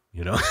show,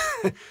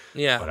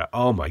 Yeah. But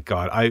oh my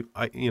God, I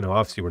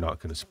obviously we're not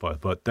going to spoil,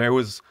 but there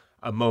was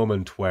a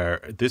moment where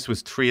this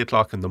was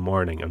 3:00 in the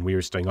morning and we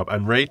were staying up,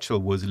 and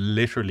Rachel was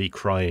literally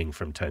crying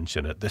from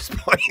tension at this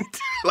point.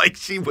 Like,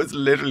 she was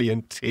literally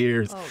in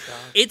tears. Oh god.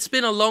 It's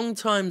been a long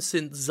time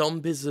since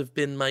zombies have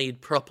been made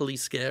properly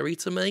scary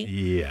to me.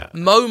 Yeah.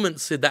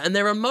 Moments did that, and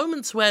there are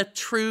moments where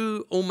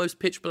true, almost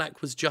pitch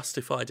black was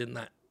justified in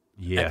that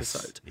Yes.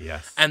 episode.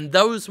 Yes. And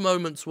those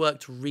moments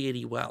worked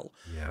really well.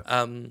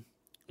 Yeah.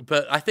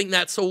 But I think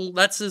that's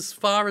as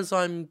far as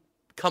I'm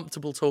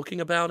comfortable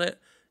talking about it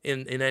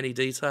in any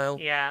detail.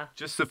 Yeah.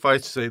 Just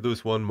suffice to say, there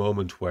was one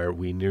moment where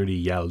we nearly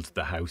yelled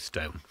the house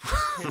down.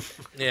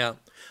 Yeah.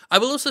 I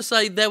will also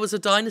say there was a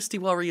Dynasty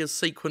Warriors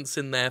sequence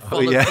in there,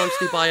 followed yeah.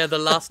 closely by a The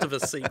Last of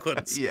Us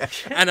sequence. Yeah.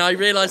 And I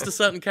realised a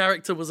certain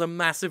character was a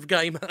massive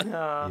gamer.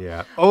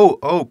 Yeah.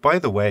 Oh, by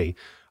the way,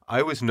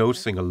 I was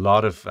noticing a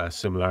lot of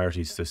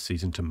similarities this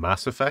season to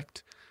Mass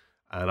Effect.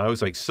 And I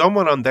was like,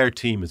 someone on their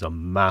team is a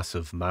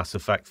massive Mass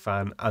Effect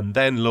fan. And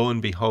then lo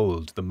and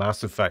behold, the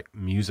Mass Effect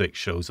music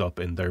shows up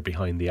in their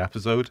behind the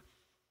episode.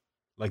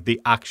 Like the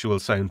actual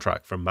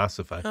soundtrack from Mass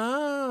Effect.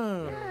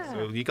 Oh.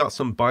 So you got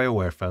some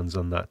BioWare fans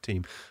on that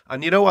team.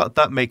 And you know what?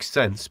 That makes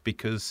sense,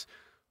 because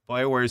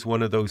BioWare is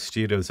one of those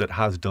studios that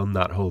has done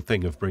that whole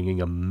thing of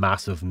bringing a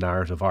massive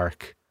narrative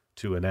arc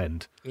to an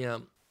end. Yeah.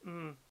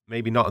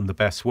 Maybe not in the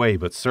best way,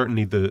 but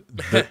certainly the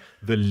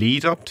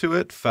lead up to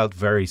it felt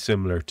very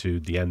similar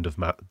to the end of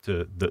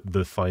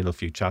the final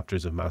few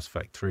chapters of Mass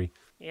Effect 3.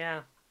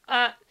 Yeah.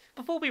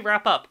 Before we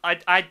wrap up,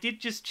 I did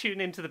just tune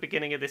into the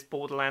beginning of this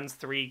Borderlands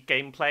 3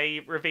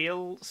 gameplay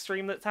reveal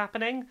stream that's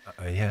happening.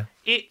 Yeah.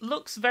 It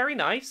looks very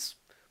nice,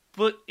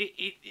 but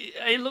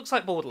it looks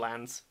like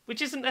Borderlands,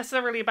 which isn't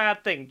necessarily a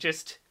bad thing,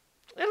 just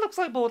it looks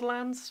like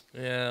Borderlands.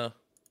 Yeah.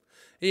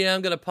 Yeah,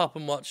 I'm going to pop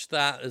and watch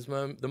that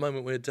the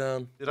moment we're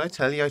done. Did I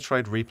tell you I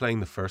tried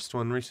replaying the first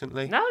one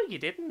recently? No, you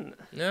didn't.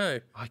 No.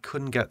 I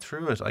couldn't get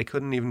through it. I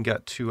couldn't even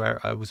get 2 hours.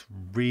 I was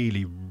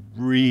really,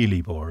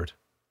 really bored.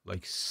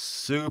 like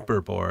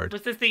super bored.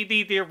 Was this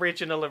the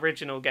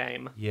original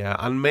game? Yeah,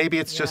 and maybe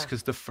it's just Yeah.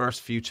 because the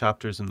first few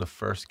chapters in the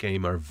first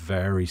game are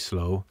very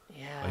slow,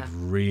 Yeah. like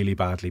really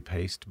badly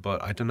paced.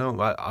 But I don't know.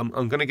 I'm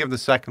going to give the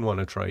second one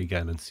a try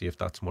again and see if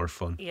that's more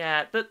fun.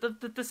 Yeah,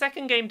 the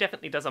second game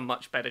definitely does a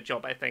much better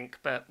job, I think,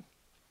 but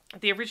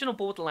the original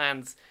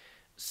Borderlands,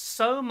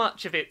 so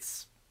much of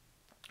its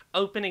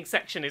opening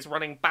section is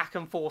running back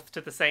and forth to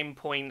the same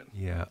point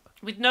Yeah,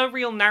 with no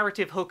real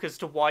narrative hook as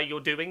to why you're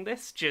doing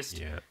this. Just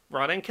yeah.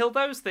 run and kill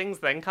those things,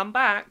 then come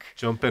back.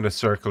 Jump in a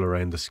circle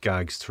around the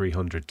Skags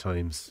 300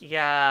 times.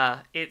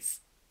 Yeah,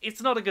 it's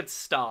not a good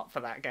start for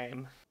that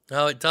game.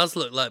 Oh, it does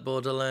look like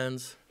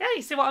Borderlands. Yeah,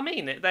 you see what I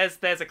mean?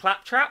 There's a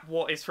claptrap.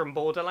 What is from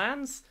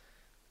Borderlands?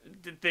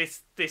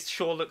 This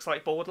sure looks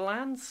like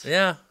Borderlands.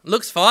 Yeah,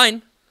 looks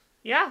fine.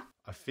 Yeah.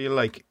 I feel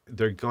like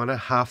they're gonna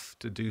have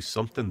to do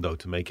something though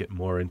to make it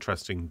more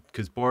interesting,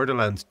 because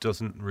Borderlands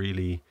doesn't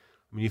really.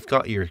 I mean, you've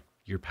got your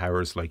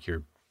powers like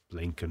your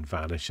blink and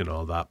vanish and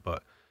all that,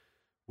 but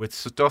with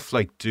stuff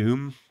like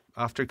Doom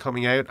after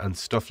coming out and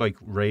stuff like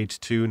Rage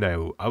 2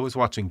 now, I was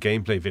watching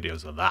gameplay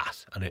videos of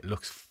that and it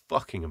looks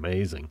fucking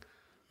amazing.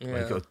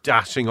 Yeah. Like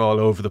dashing all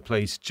over the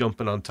place,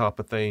 jumping on top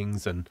of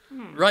things, and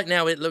Right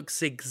now, it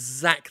looks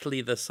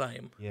exactly the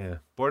same. yeah,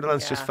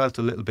 Borderlands just Yeah. felt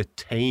a little bit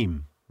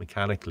tame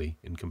mechanically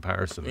in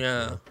comparison.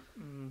 Yeah.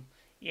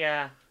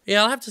 Yeah.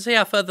 Yeah, I'll have to see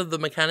how further the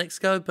mechanics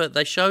go, but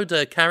they showed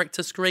a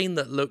character screen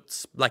that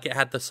looked like it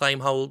had the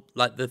same whole,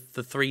 like the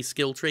three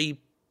skill tree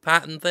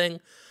pattern thing.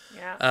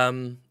 Yeah.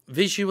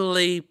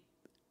 Visually,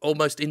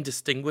 almost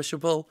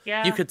indistinguishable.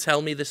 Yeah. You could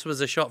tell me this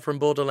was a shot from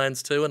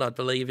Borderlands 2 and I'd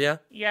believe you.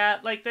 Yeah,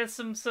 like there's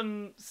some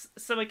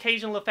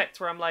occasional effects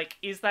where I'm like,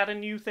 is that a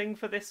new thing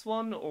for this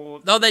one? Or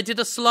Oh, they did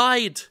a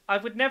slide. I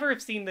would never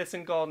have seen this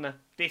and gone,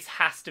 this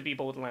has to be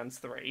Borderlands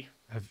 3.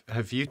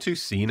 Have you two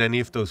seen any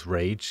of those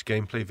Rage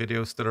gameplay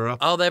videos that are up?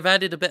 Oh, they've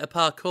added a bit of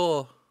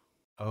parkour.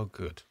 Oh,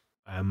 good.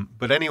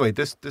 But anyway,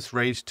 this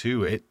Rage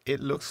 2, it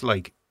looks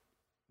like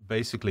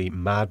basically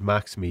Mad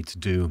Max meets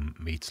Doom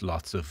meets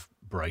lots of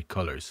bright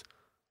colors,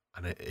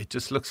 and it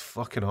just looks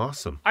fucking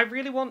awesome. I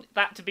really want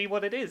that to be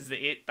what it is.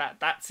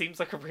 That seems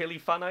like a really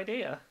fun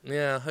idea.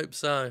 Yeah, I hope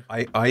so.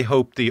 I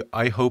hope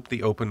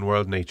the open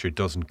world nature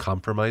doesn't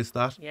compromise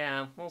that.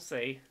 Yeah, we'll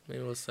see. We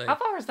will see. How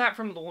far is that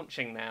from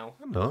launching now?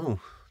 I don't know.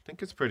 I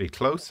think it's pretty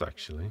close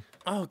actually.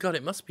 Oh, God,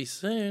 it must be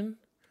soon.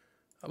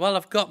 Well,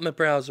 I've got my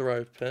browser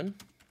open.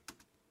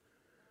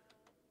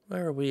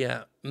 Where are we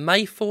at?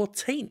 May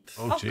 14th.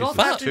 Oh, Jesus,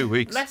 that's 2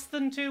 weeks. Less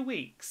than 2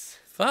 weeks.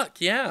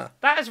 Fuck, yeah.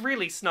 That has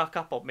really snuck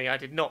up on me. I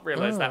did not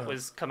realise that Oh.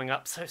 was coming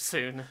up so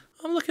soon.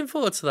 I'm looking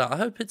forward to that. I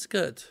hope it's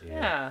good.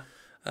 Yeah.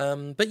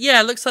 But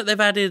yeah, it looks like they've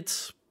added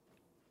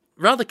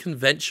rather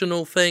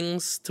conventional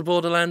things to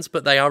Borderlands,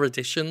 but they are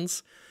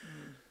additions.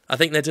 I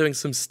think they're doing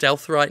some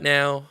stealth right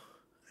now,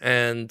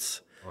 and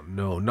Oh,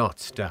 no, not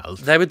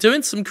stealth. they were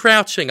doing some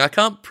crouching. I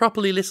can't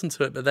properly listen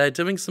to it, but they're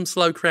doing some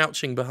slow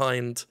crouching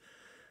behind,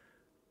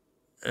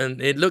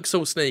 and it looks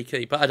all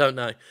sneaky, but I don't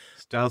know.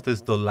 Stealth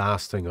is the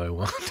last thing I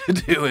want to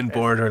do in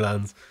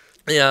Borderlands.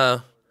 Yeah.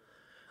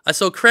 I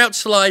saw crouch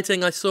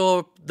sliding. I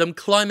saw them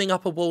climbing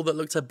up a wall that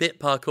looked a bit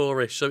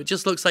parkourish. So it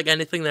just looks like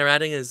anything they're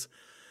adding is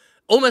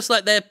almost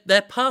like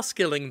they're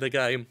pass-skilling the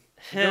game,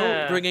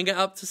 bringing it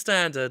up to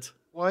standard.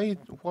 Why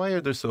are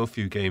there so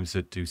few games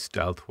that do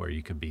stealth where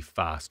you can be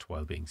fast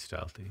while being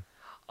stealthy?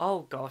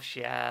 Oh gosh,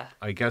 yeah.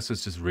 I guess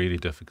it's just really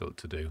difficult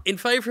to do. In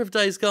favour of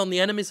Days Gone, the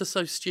enemies are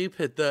so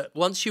stupid that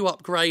once you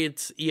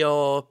upgrade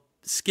your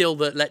skill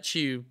that lets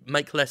you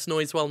make less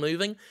noise while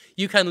moving,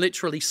 you can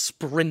literally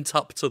sprint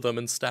up to them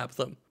and stab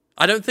them.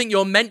 I don't think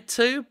you're meant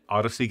to.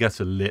 Odyssey gets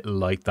a little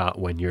like that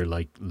when you're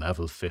like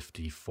level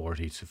 50,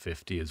 40 to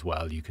 50 as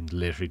well. You can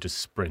literally just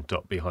sprint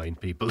up behind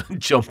people and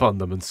jump on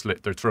them and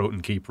slit their throat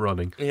and keep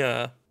running.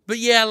 Yeah. But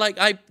yeah, like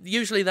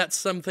usually that's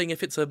something,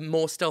 if it's a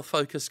more stealth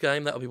focused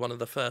game, that'll be one of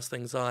the first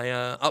things I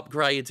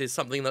upgrade, is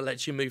something that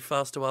lets you move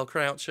faster while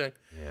crouching.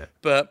 Yeah.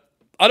 But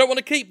I don't want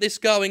to keep this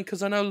going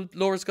because I know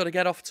Laura's got to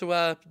get off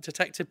to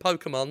Detective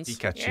Pokemon's.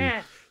 Pikachu.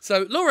 Yeah.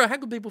 So Laura, how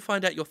can people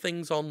find out your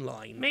things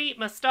online? Me,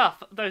 my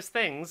stuff, those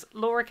things.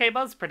 Laura K.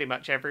 Buzz pretty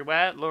much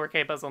everywhere. Laura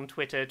K. Buzz on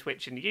Twitter,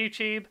 Twitch, and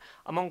YouTube.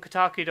 I'm on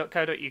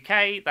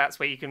kotaku.co.uk. That's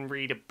where you can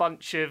read a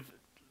bunch of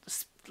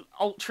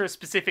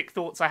ultra-specific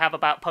thoughts I have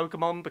about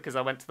Pokemon, because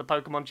I went to the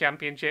Pokemon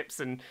Championships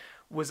and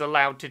was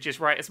allowed to just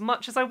write as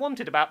much as I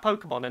wanted about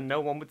Pokemon and no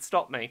one would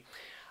stop me.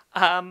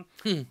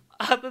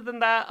 Other than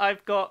that,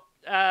 I've got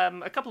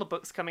a couple of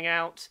books coming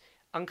out.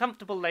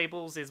 Uncomfortable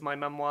Labels is my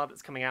memoir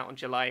that's coming out on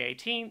July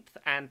 18th,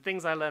 and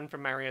Things I Learned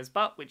from Mario's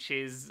Butt, which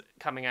is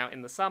coming out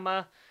in the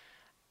summer.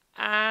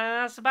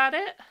 And that's about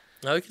it.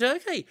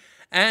 Okay.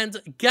 And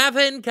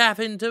Gavin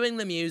doing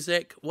the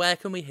music. Where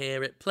can we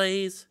hear it,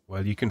 please?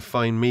 Well, you can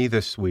find me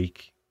this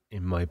week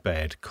in my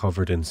bed,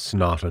 covered in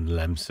snot and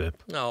lemsip,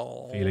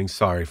 Oh, feeling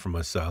sorry for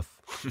myself.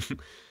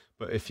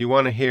 But if you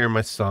want to hear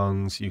my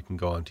songs, you can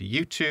go onto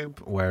YouTube,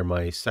 where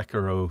my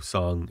Sekiro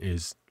song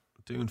is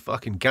doing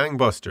fucking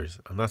gangbusters.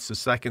 And that's the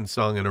second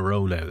song in a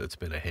row now that's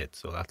been a hit.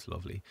 So that's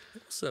lovely.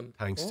 Awesome.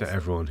 Thanks Awesome. to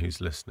everyone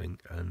who's listening.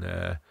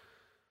 And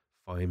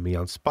find me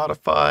on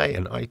Spotify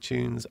and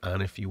iTunes.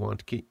 And if you want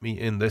to keep me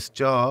in this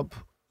job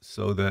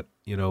so that,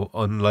 you know,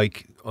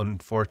 unlike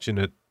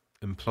unfortunate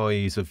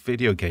employees of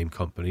video game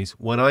companies,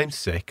 when I'm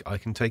sick, I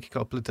can take a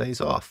couple of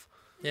days off.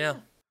 Yeah.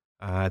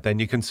 Then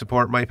you can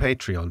support my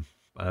Patreon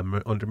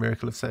under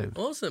Miracle of Sound.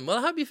 Awesome. Well,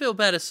 I hope you feel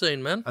better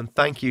soon, man. And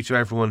thank you to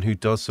everyone who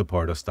does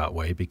support us that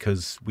way,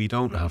 because we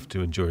don't have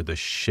to endure the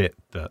shit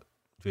that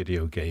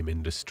video game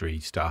industry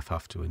staff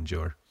have to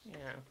endure. Yeah.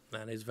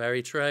 That is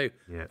very true.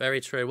 Yeah.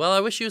 Very true. Well, I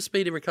wish you a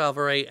speedy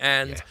recovery.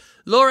 And Yeah.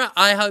 Laura,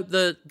 I hope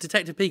that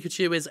Detective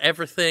Pikachu is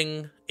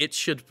everything it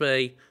should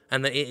be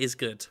and that it is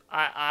good.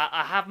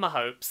 I have my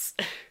hopes.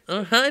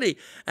 Alrighty.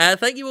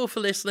 Thank you all for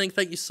listening.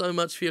 Thank you so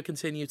much for your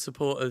continued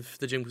support of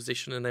the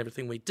Jimquisition and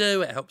everything we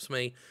do. It helps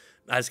me,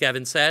 as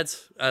Gavin said,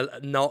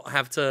 not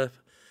have to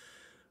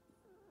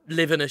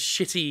live in a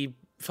shitty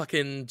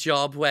fucking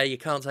job where you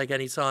can't take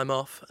any time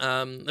off.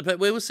 But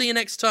we will see you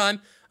next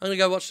time. I'm going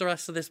to go watch the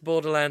rest of this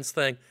Borderlands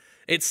thing.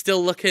 It's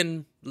still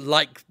looking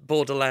like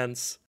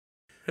Borderlands.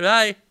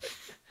 Bye.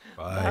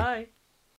 Bye. Bye.